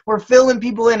year we're filling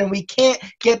people in and we can't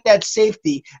get that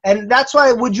safety. And that's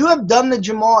why, would you have done the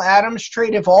Jamal Adams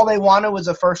trade if all they wanted was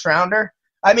a first rounder?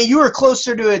 I mean, you were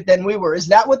closer to it than we were. Is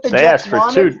that what the Jets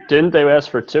wanted? They asked for 2. Didn't they ask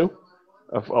for 2?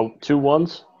 2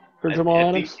 ones? For Jamal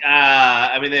Adams?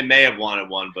 I mean, they may have wanted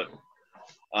 1, but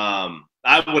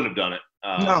I wouldn't have done it.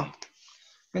 No.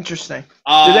 Interesting.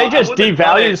 Do they just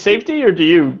devalue the safety, or do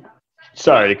you –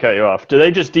 sorry to cut you off. Do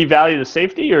they just devalue the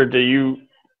safety, or do you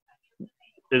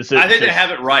 – I think they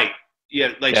have it right.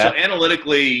 Yeah, so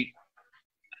analytically,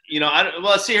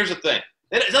 let's see, here's the thing.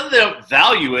 It's not that they don't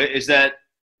value it, is that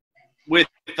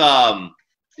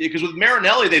because with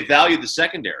Marinelli, they valued the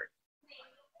secondary,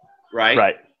 right?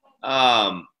 Right.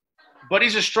 But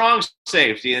he's a strong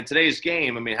safety in today's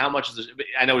game. I mean, how much is this?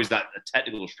 I know he's not a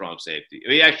technical strong safety. I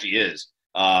mean, he actually is.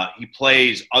 He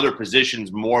plays other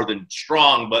positions more than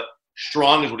strong, but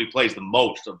strong is what he plays the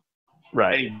most of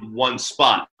any one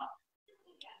spot.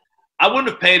 I wouldn't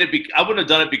have paid it. I wouldn't have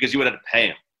done it because you would have to pay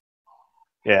him.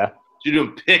 Yeah. So you do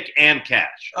him pick and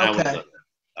cash. Okay. I wouldn't have done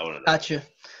that. Gotcha.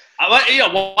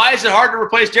 Why is it hard to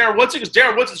replace Darren Woodson? Because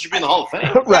Darren Woodson should be in the Hall of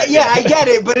Fame. Right. Yeah, I get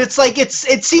it, but it's like it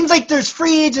seems like there's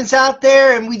free agents out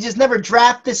there, and we just never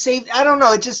draft the safety. I don't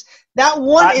know. It just that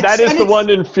one. That is the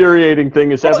one infuriating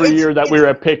thing is every year that we're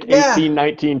at pick 18,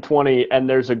 19, 20, and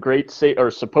there's a great or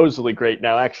supposedly great.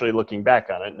 Now, actually looking back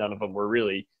on it, none of them were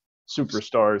really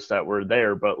superstars that were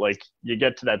there, but like you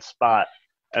get to that spot.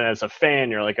 And as a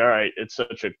fan, you're like, all right, it's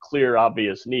such a clear,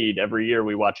 obvious need. Every year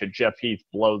we watch a Jeff Heath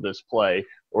blow this play,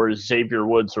 or Xavier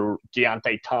Woods or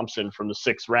Deontay Thompson from the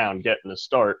 6th round getting the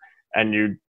start. And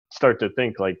you start to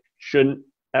think, like, shouldn't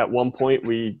at one point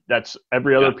that's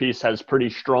every other piece has pretty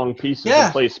strong pieces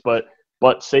in place,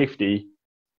 but safety.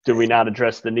 Do we not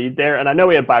address the need there? And I know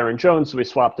we had Byron Jones, so we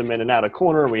swapped him in and out of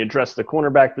corner. We addressed the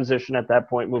cornerback position at that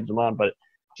point, moved him on. But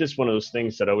just one of those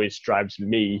things that always drives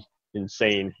me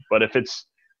insane. But if it's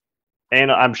and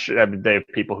I'm sure they have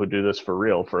people who do this for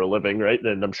real, for a living, right?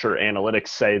 And I'm sure analytics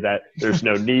say that there's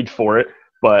no need for it.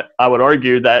 But I would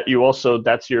argue that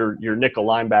that's your nickel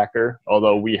linebacker,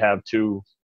 although we have two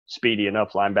speedy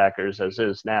enough linebackers as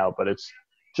is now. But it's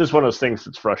just one of those things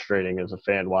that's frustrating as a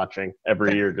fan watching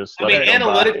every year.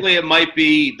 Analytically, it might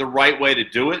be the right way to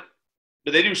do it,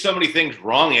 but they do so many things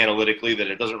wrong analytically that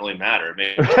it doesn't really matter.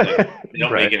 They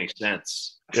don't make any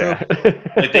sense. Yeah.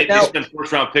 They spend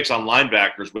first-round picks on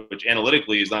linebackers, which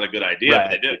analytically is not a good idea, but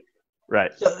they do.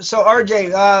 Right. So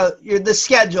RJ, the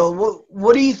schedule.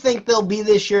 What do you think they'll be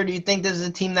this year? Do you think this is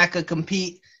a team that could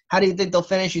compete? How do you think they'll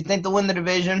finish? You think they'll win the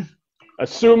division?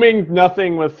 Assuming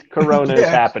nothing with Corona is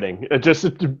happening, just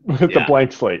with the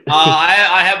blank slate.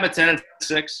 I have them at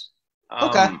 10-6.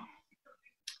 Okay.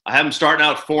 I have them starting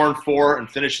out 4-4 and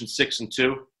finishing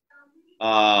 6-2.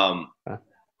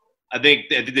 I think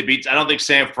they beat. I don't think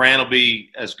San Fran will be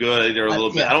as good. They're a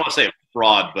little bit. I don't want to say a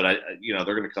fraud, but they're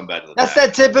going to come back to the. That's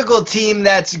that typical team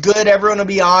that's good. Everyone will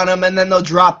be on them, and then they'll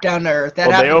drop down to earth. They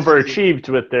overachieved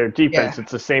with their defense. Yeah.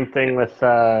 It's the same thing with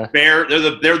Bear. They're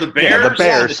the Bears. Yeah, the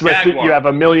Bears. You have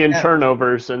a million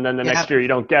turnovers, and then the next year you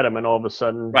don't get them, and all of a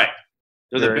sudden, right?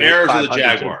 They're the Bears or the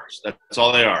Jaguars. That's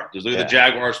all they are. Just look at the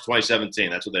Jaguars 2017.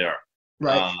 That's what they are.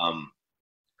 Right.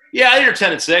 I think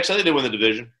they're 10-6. I think they win the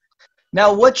division.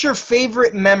 Now, what's your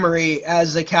favorite memory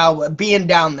as a Cowboy being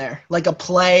down there? Like a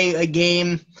play, a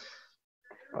game?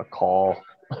 A call.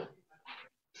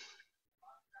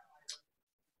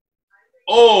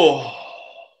 Oh.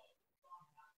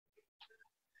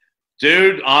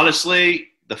 Dude, honestly,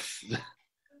 the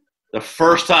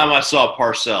first time I saw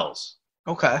Parcells.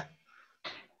 Okay.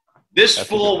 This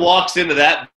fool walks into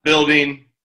that building,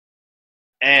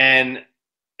 and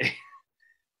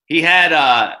he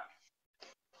had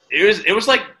it was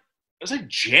like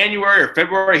January or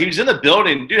February. He was in the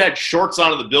building. Dude had shorts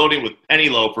on in the building with penny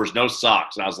loafers, no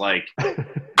socks. And I was like,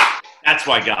 that's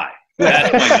my guy.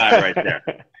 That's my guy right there.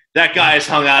 That guy has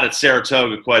hung out at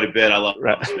Saratoga quite a bit. I love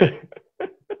him.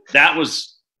 That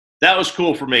was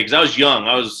cool for me because I was young.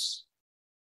 I was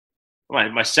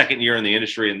my second year in the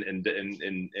industry at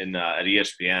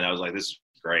ESPN. I was like, this is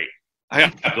great. I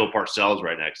got Bill Parcells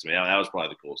right next to me. That was probably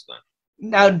the coolest thing.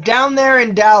 Now, down there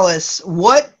in Dallas,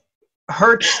 what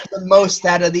hurts the most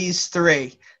out of these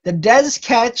three? The Dez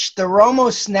catch, the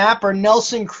Romo snap, or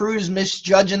Nelson Cruz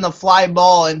misjudging the fly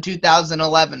ball in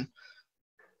 2011?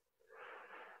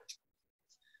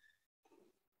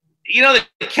 The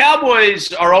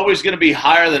Cowboys are always going to be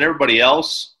higher than everybody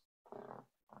else,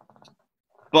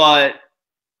 but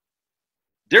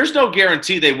there's no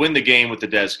guarantee they win the game with the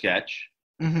Dez catch.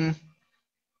 Mm-hmm.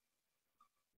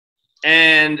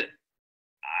 And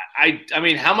I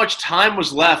mean, how much time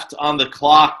was left on the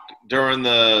clock during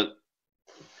the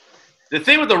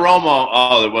thing with the Romo?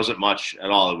 Oh, there wasn't much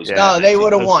at all. It was no, they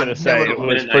would have won. It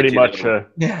was pretty much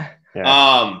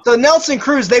Yeah. So Nelson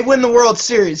Cruz, they win the World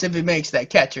Series if he makes that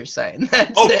catch. You're saying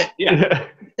that's it. Yeah,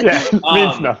 it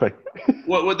means nothing.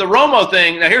 With the Romo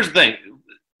thing, now here's the thing: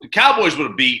 the Cowboys would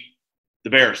have beat the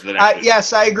Bears the next.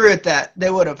 Yes, I agree with that. They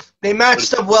would have. They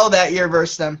matched up well that year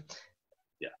versus them.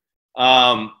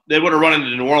 They would have run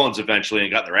into New Orleans eventually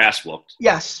and got their ass whooped.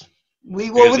 Yes, we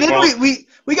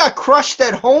got crushed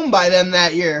at home by them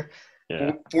that year.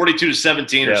 Yeah.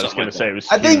 42-17 or something.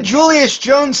 I think Julius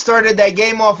Jones started that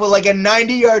game off with like a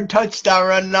 90-yard touchdown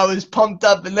run, and I was pumped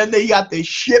up. And then they got the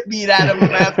shit beat out of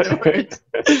them afterwards.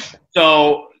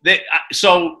 So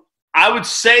I would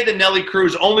say the Nelly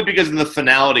Cruz only because of the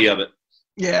finality of it.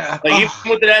 Yeah, even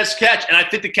with the Dez catch, and I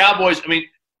think the Cowboys. I mean.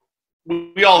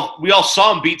 We all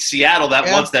saw them beat Seattle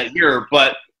once that year,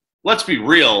 but let's be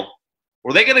real.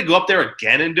 Were they going to go up there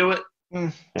again and do it?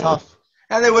 Tough.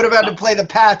 And they would have had to play the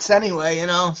Pats anyway,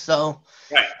 so.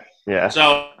 Right. Yeah.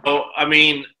 So, I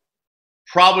mean,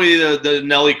 probably the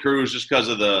Nelly Cruz just because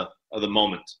of the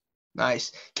moment.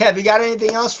 Nice. Kev, you got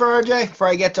anything else for RJ before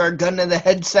I get to our gun to the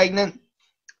head segment?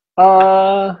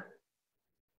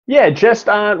 Yeah, just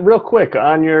real quick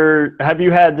have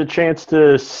you had the chance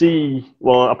to see?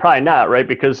 Well, probably not, right?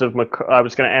 Because of I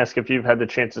was going to ask if you've had the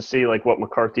chance to see like what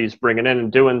McCarthy's bringing in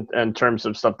and doing in terms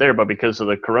of stuff there, but because of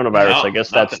the coronavirus, I guess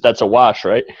that's a wash,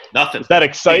 right? Nothing. Is that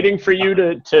exciting for you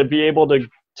to be able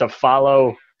to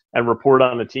follow and report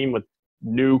on a team with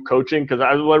new coaching? Because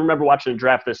I remember watching the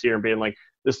draft this year and being like,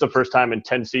 this is the first time in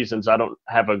 10 seasons I don't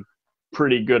have a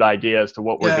pretty good idea as to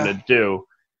what we're going to do.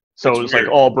 So it's like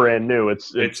all brand new.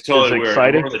 It's totally weird.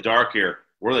 Exciting. We're in the dark here.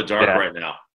 We're in the dark right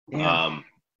now.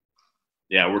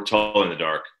 Yeah. We're totally in the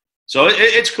dark. So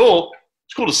it's cool.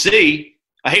 It's cool to see.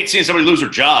 I hate seeing somebody lose their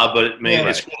job, but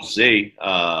it's cool to see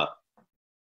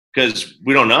because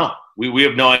we don't know. We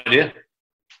have no idea.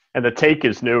 And the take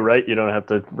is new, right? You don't have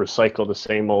to recycle the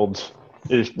same old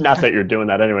Not that you're doing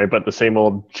that anyway, but the same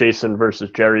old Jason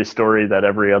versus Jerry story that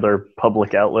every other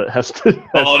public outlet has to.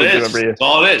 All it is. That's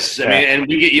all it is. I mean, and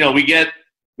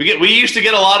we used to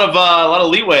get a lot of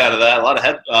leeway out of that, a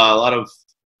lot of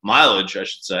mileage, I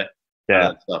should say.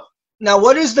 Yeah. Stuff. Now,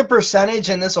 what is the percentage,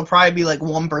 and this will probably be like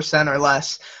 1% or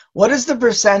less, what is the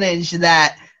percentage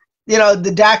that,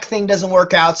 the Dak thing doesn't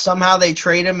work out, somehow they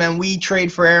trade him, and we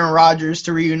trade for Aaron Rodgers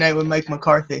to reunite with Mike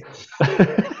McCarthy?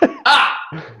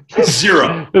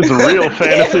 0. It's real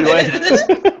fantasy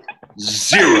land.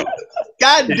 0.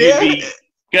 God damn it.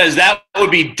 Because that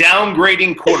would be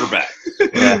downgrading quarterback.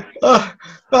 Yeah.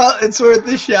 Well, it's worth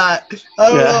the shot.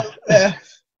 Yeah.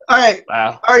 All right.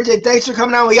 Wow. RJ, thanks for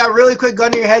coming on. We got a really quick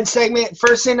gun to your head segment.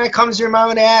 First thing that comes to your mind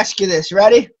when I ask you this.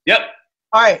 Ready? Yep.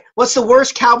 All right. What's the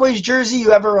worst Cowboys jersey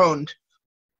you ever owned?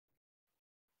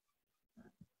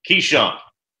 Keyshawn.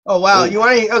 Oh, wow. Ooh. You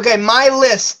want to? Okay, my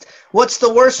list. What's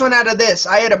the worst one out of this?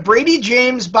 I had a Brady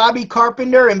James, Bobby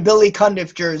Carpenter, and Billy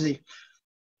Cundiff jersey.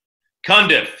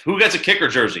 Cundiff. Who gets a kicker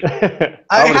jersey? I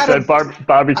would have said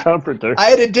Bobby Carpenter. I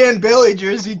had a Dan Bailey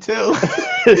jersey, too.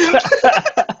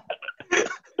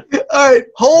 All right.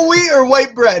 Whole wheat or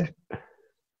white bread?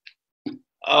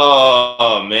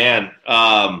 Oh, man.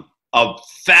 A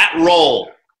fat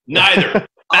roll. Neither.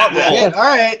 Fat roll. Yeah,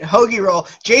 all right. Hoagie roll.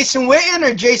 Jason Witten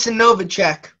or Jason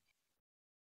Novacek?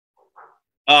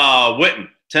 Witten.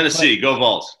 Tennessee. Go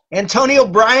Vols. Antonio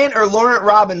Bryant or Laurent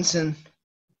Robinson?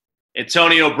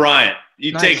 Antonio Bryant.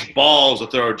 You Nice. take balls to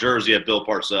throw a jersey at Bill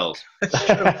Parcells.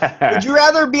 Would you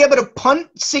rather be able to punt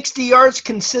 60 yards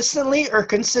consistently or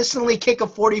consistently kick a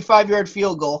 45-yard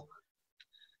field goal?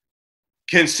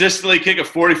 Consistently kick a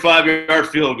 45-yard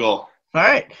field goal. All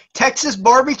right. Texas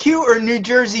barbecue or New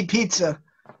Jersey pizza?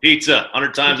 Pizza.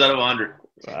 100 times out of 100.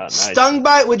 Nice.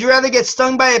 Would you rather get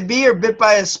stung by a bee or bit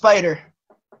by a spider?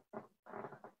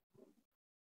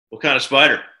 What kind of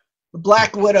spider? The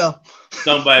Black Widow.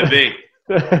 Stung by a bee.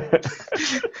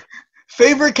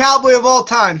 Favorite Cowboy of all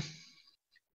time?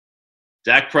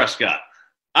 Dak Prescott.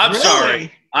 I'm Really?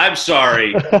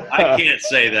 sorry. I can't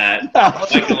say that.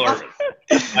 Michael Irvin.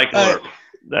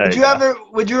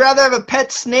 Would you rather have a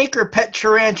pet snake or pet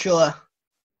tarantula?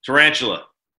 Tarantula.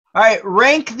 All right,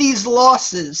 rank these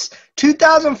losses.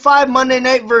 2005 Monday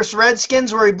night versus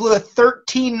Redskins, where he blew a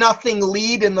 13-0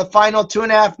 lead in the final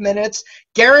 2.5 minutes.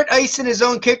 Garrett icing his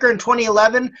own kicker in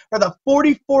 2011, or the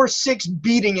 44-6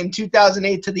 beating in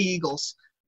 2008 to the Eagles.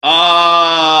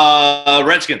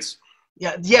 Redskins.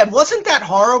 Yeah, wasn't that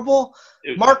horrible?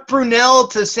 Mark Brunell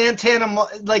to Santana,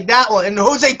 like that one. And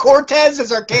Jose Cortez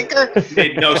as our kicker?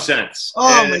 Made no sense.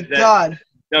 Oh, my God.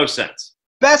 No sense.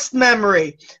 Best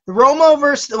memory.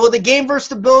 The game versus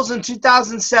the Bills in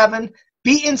 2007,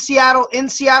 beating Seattle in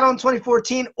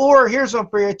 2014, or here's one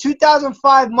for you.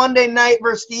 2005 Monday night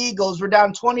versus the Eagles. We're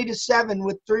down 20-7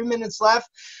 with 3 minutes left.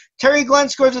 Terry Glenn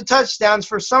scores a touchdown.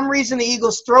 For some reason, the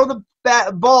Eagles throw the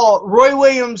ball. Roy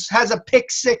Williams has a pick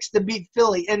six to beat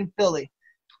Philly in Philly.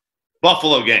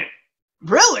 Buffalo game.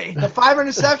 Really? The 5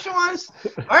 interception ones?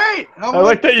 All right. I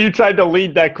like that you tried to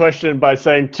lead that question by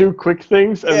saying 2 quick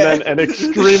things and then an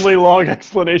extremely long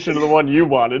explanation of the one you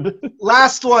wanted.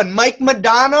 Last one. Mike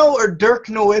Modano or Dirk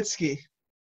Nowitzki?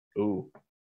 Ooh.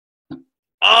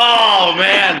 Oh,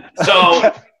 man.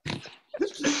 So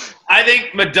I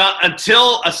think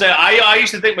I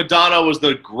used to think Modano was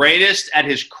the greatest at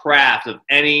his craft of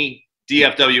any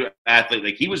DFW athlete.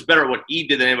 Like, he was better at what he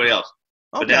did than anybody else.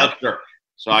 But now it's Dirk.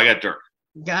 So I got Dirk.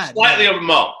 God. Slightly over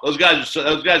Mo. Those guys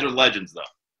are legends, though.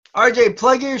 RJ,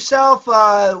 plug yourself,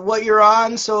 what you're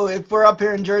on, so if we're up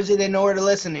here in Jersey, they know where to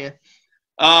listen to you.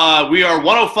 We are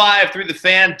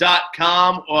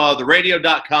 105throughthefan.com, the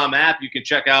radio.com app. You can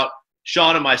check out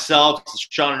Sean and myself. It's the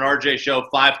Sean and RJ show,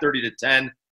 5:30 to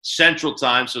 10 Central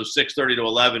Time, so 6:30 to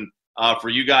 11 for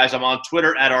you guys. I'm on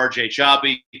Twitter at RJ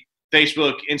Choppy,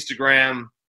 Facebook, Instagram.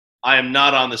 I am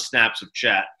not on the snaps of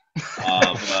chat.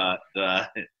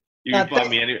 You can find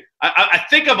me anywhere. I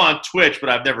think I'm on Twitch, but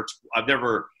I've never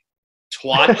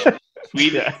twatched.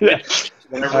 Yeah.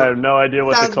 I have no idea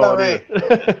what to call it.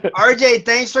 Right. RJ,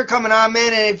 thanks for coming on,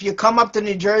 man. And if you come up to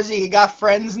New Jersey, you got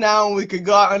friends now, and we could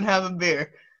go out and have a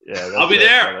beer. Yeah, I'll be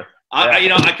there.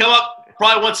 I come up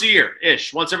probably once a year,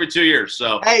 once every 2 years.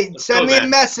 So hey, send me a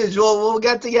message. We'll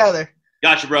get together.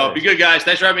 Gotcha, bro. Be good, guys.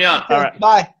 Thanks for having me on. All right.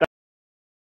 Bye.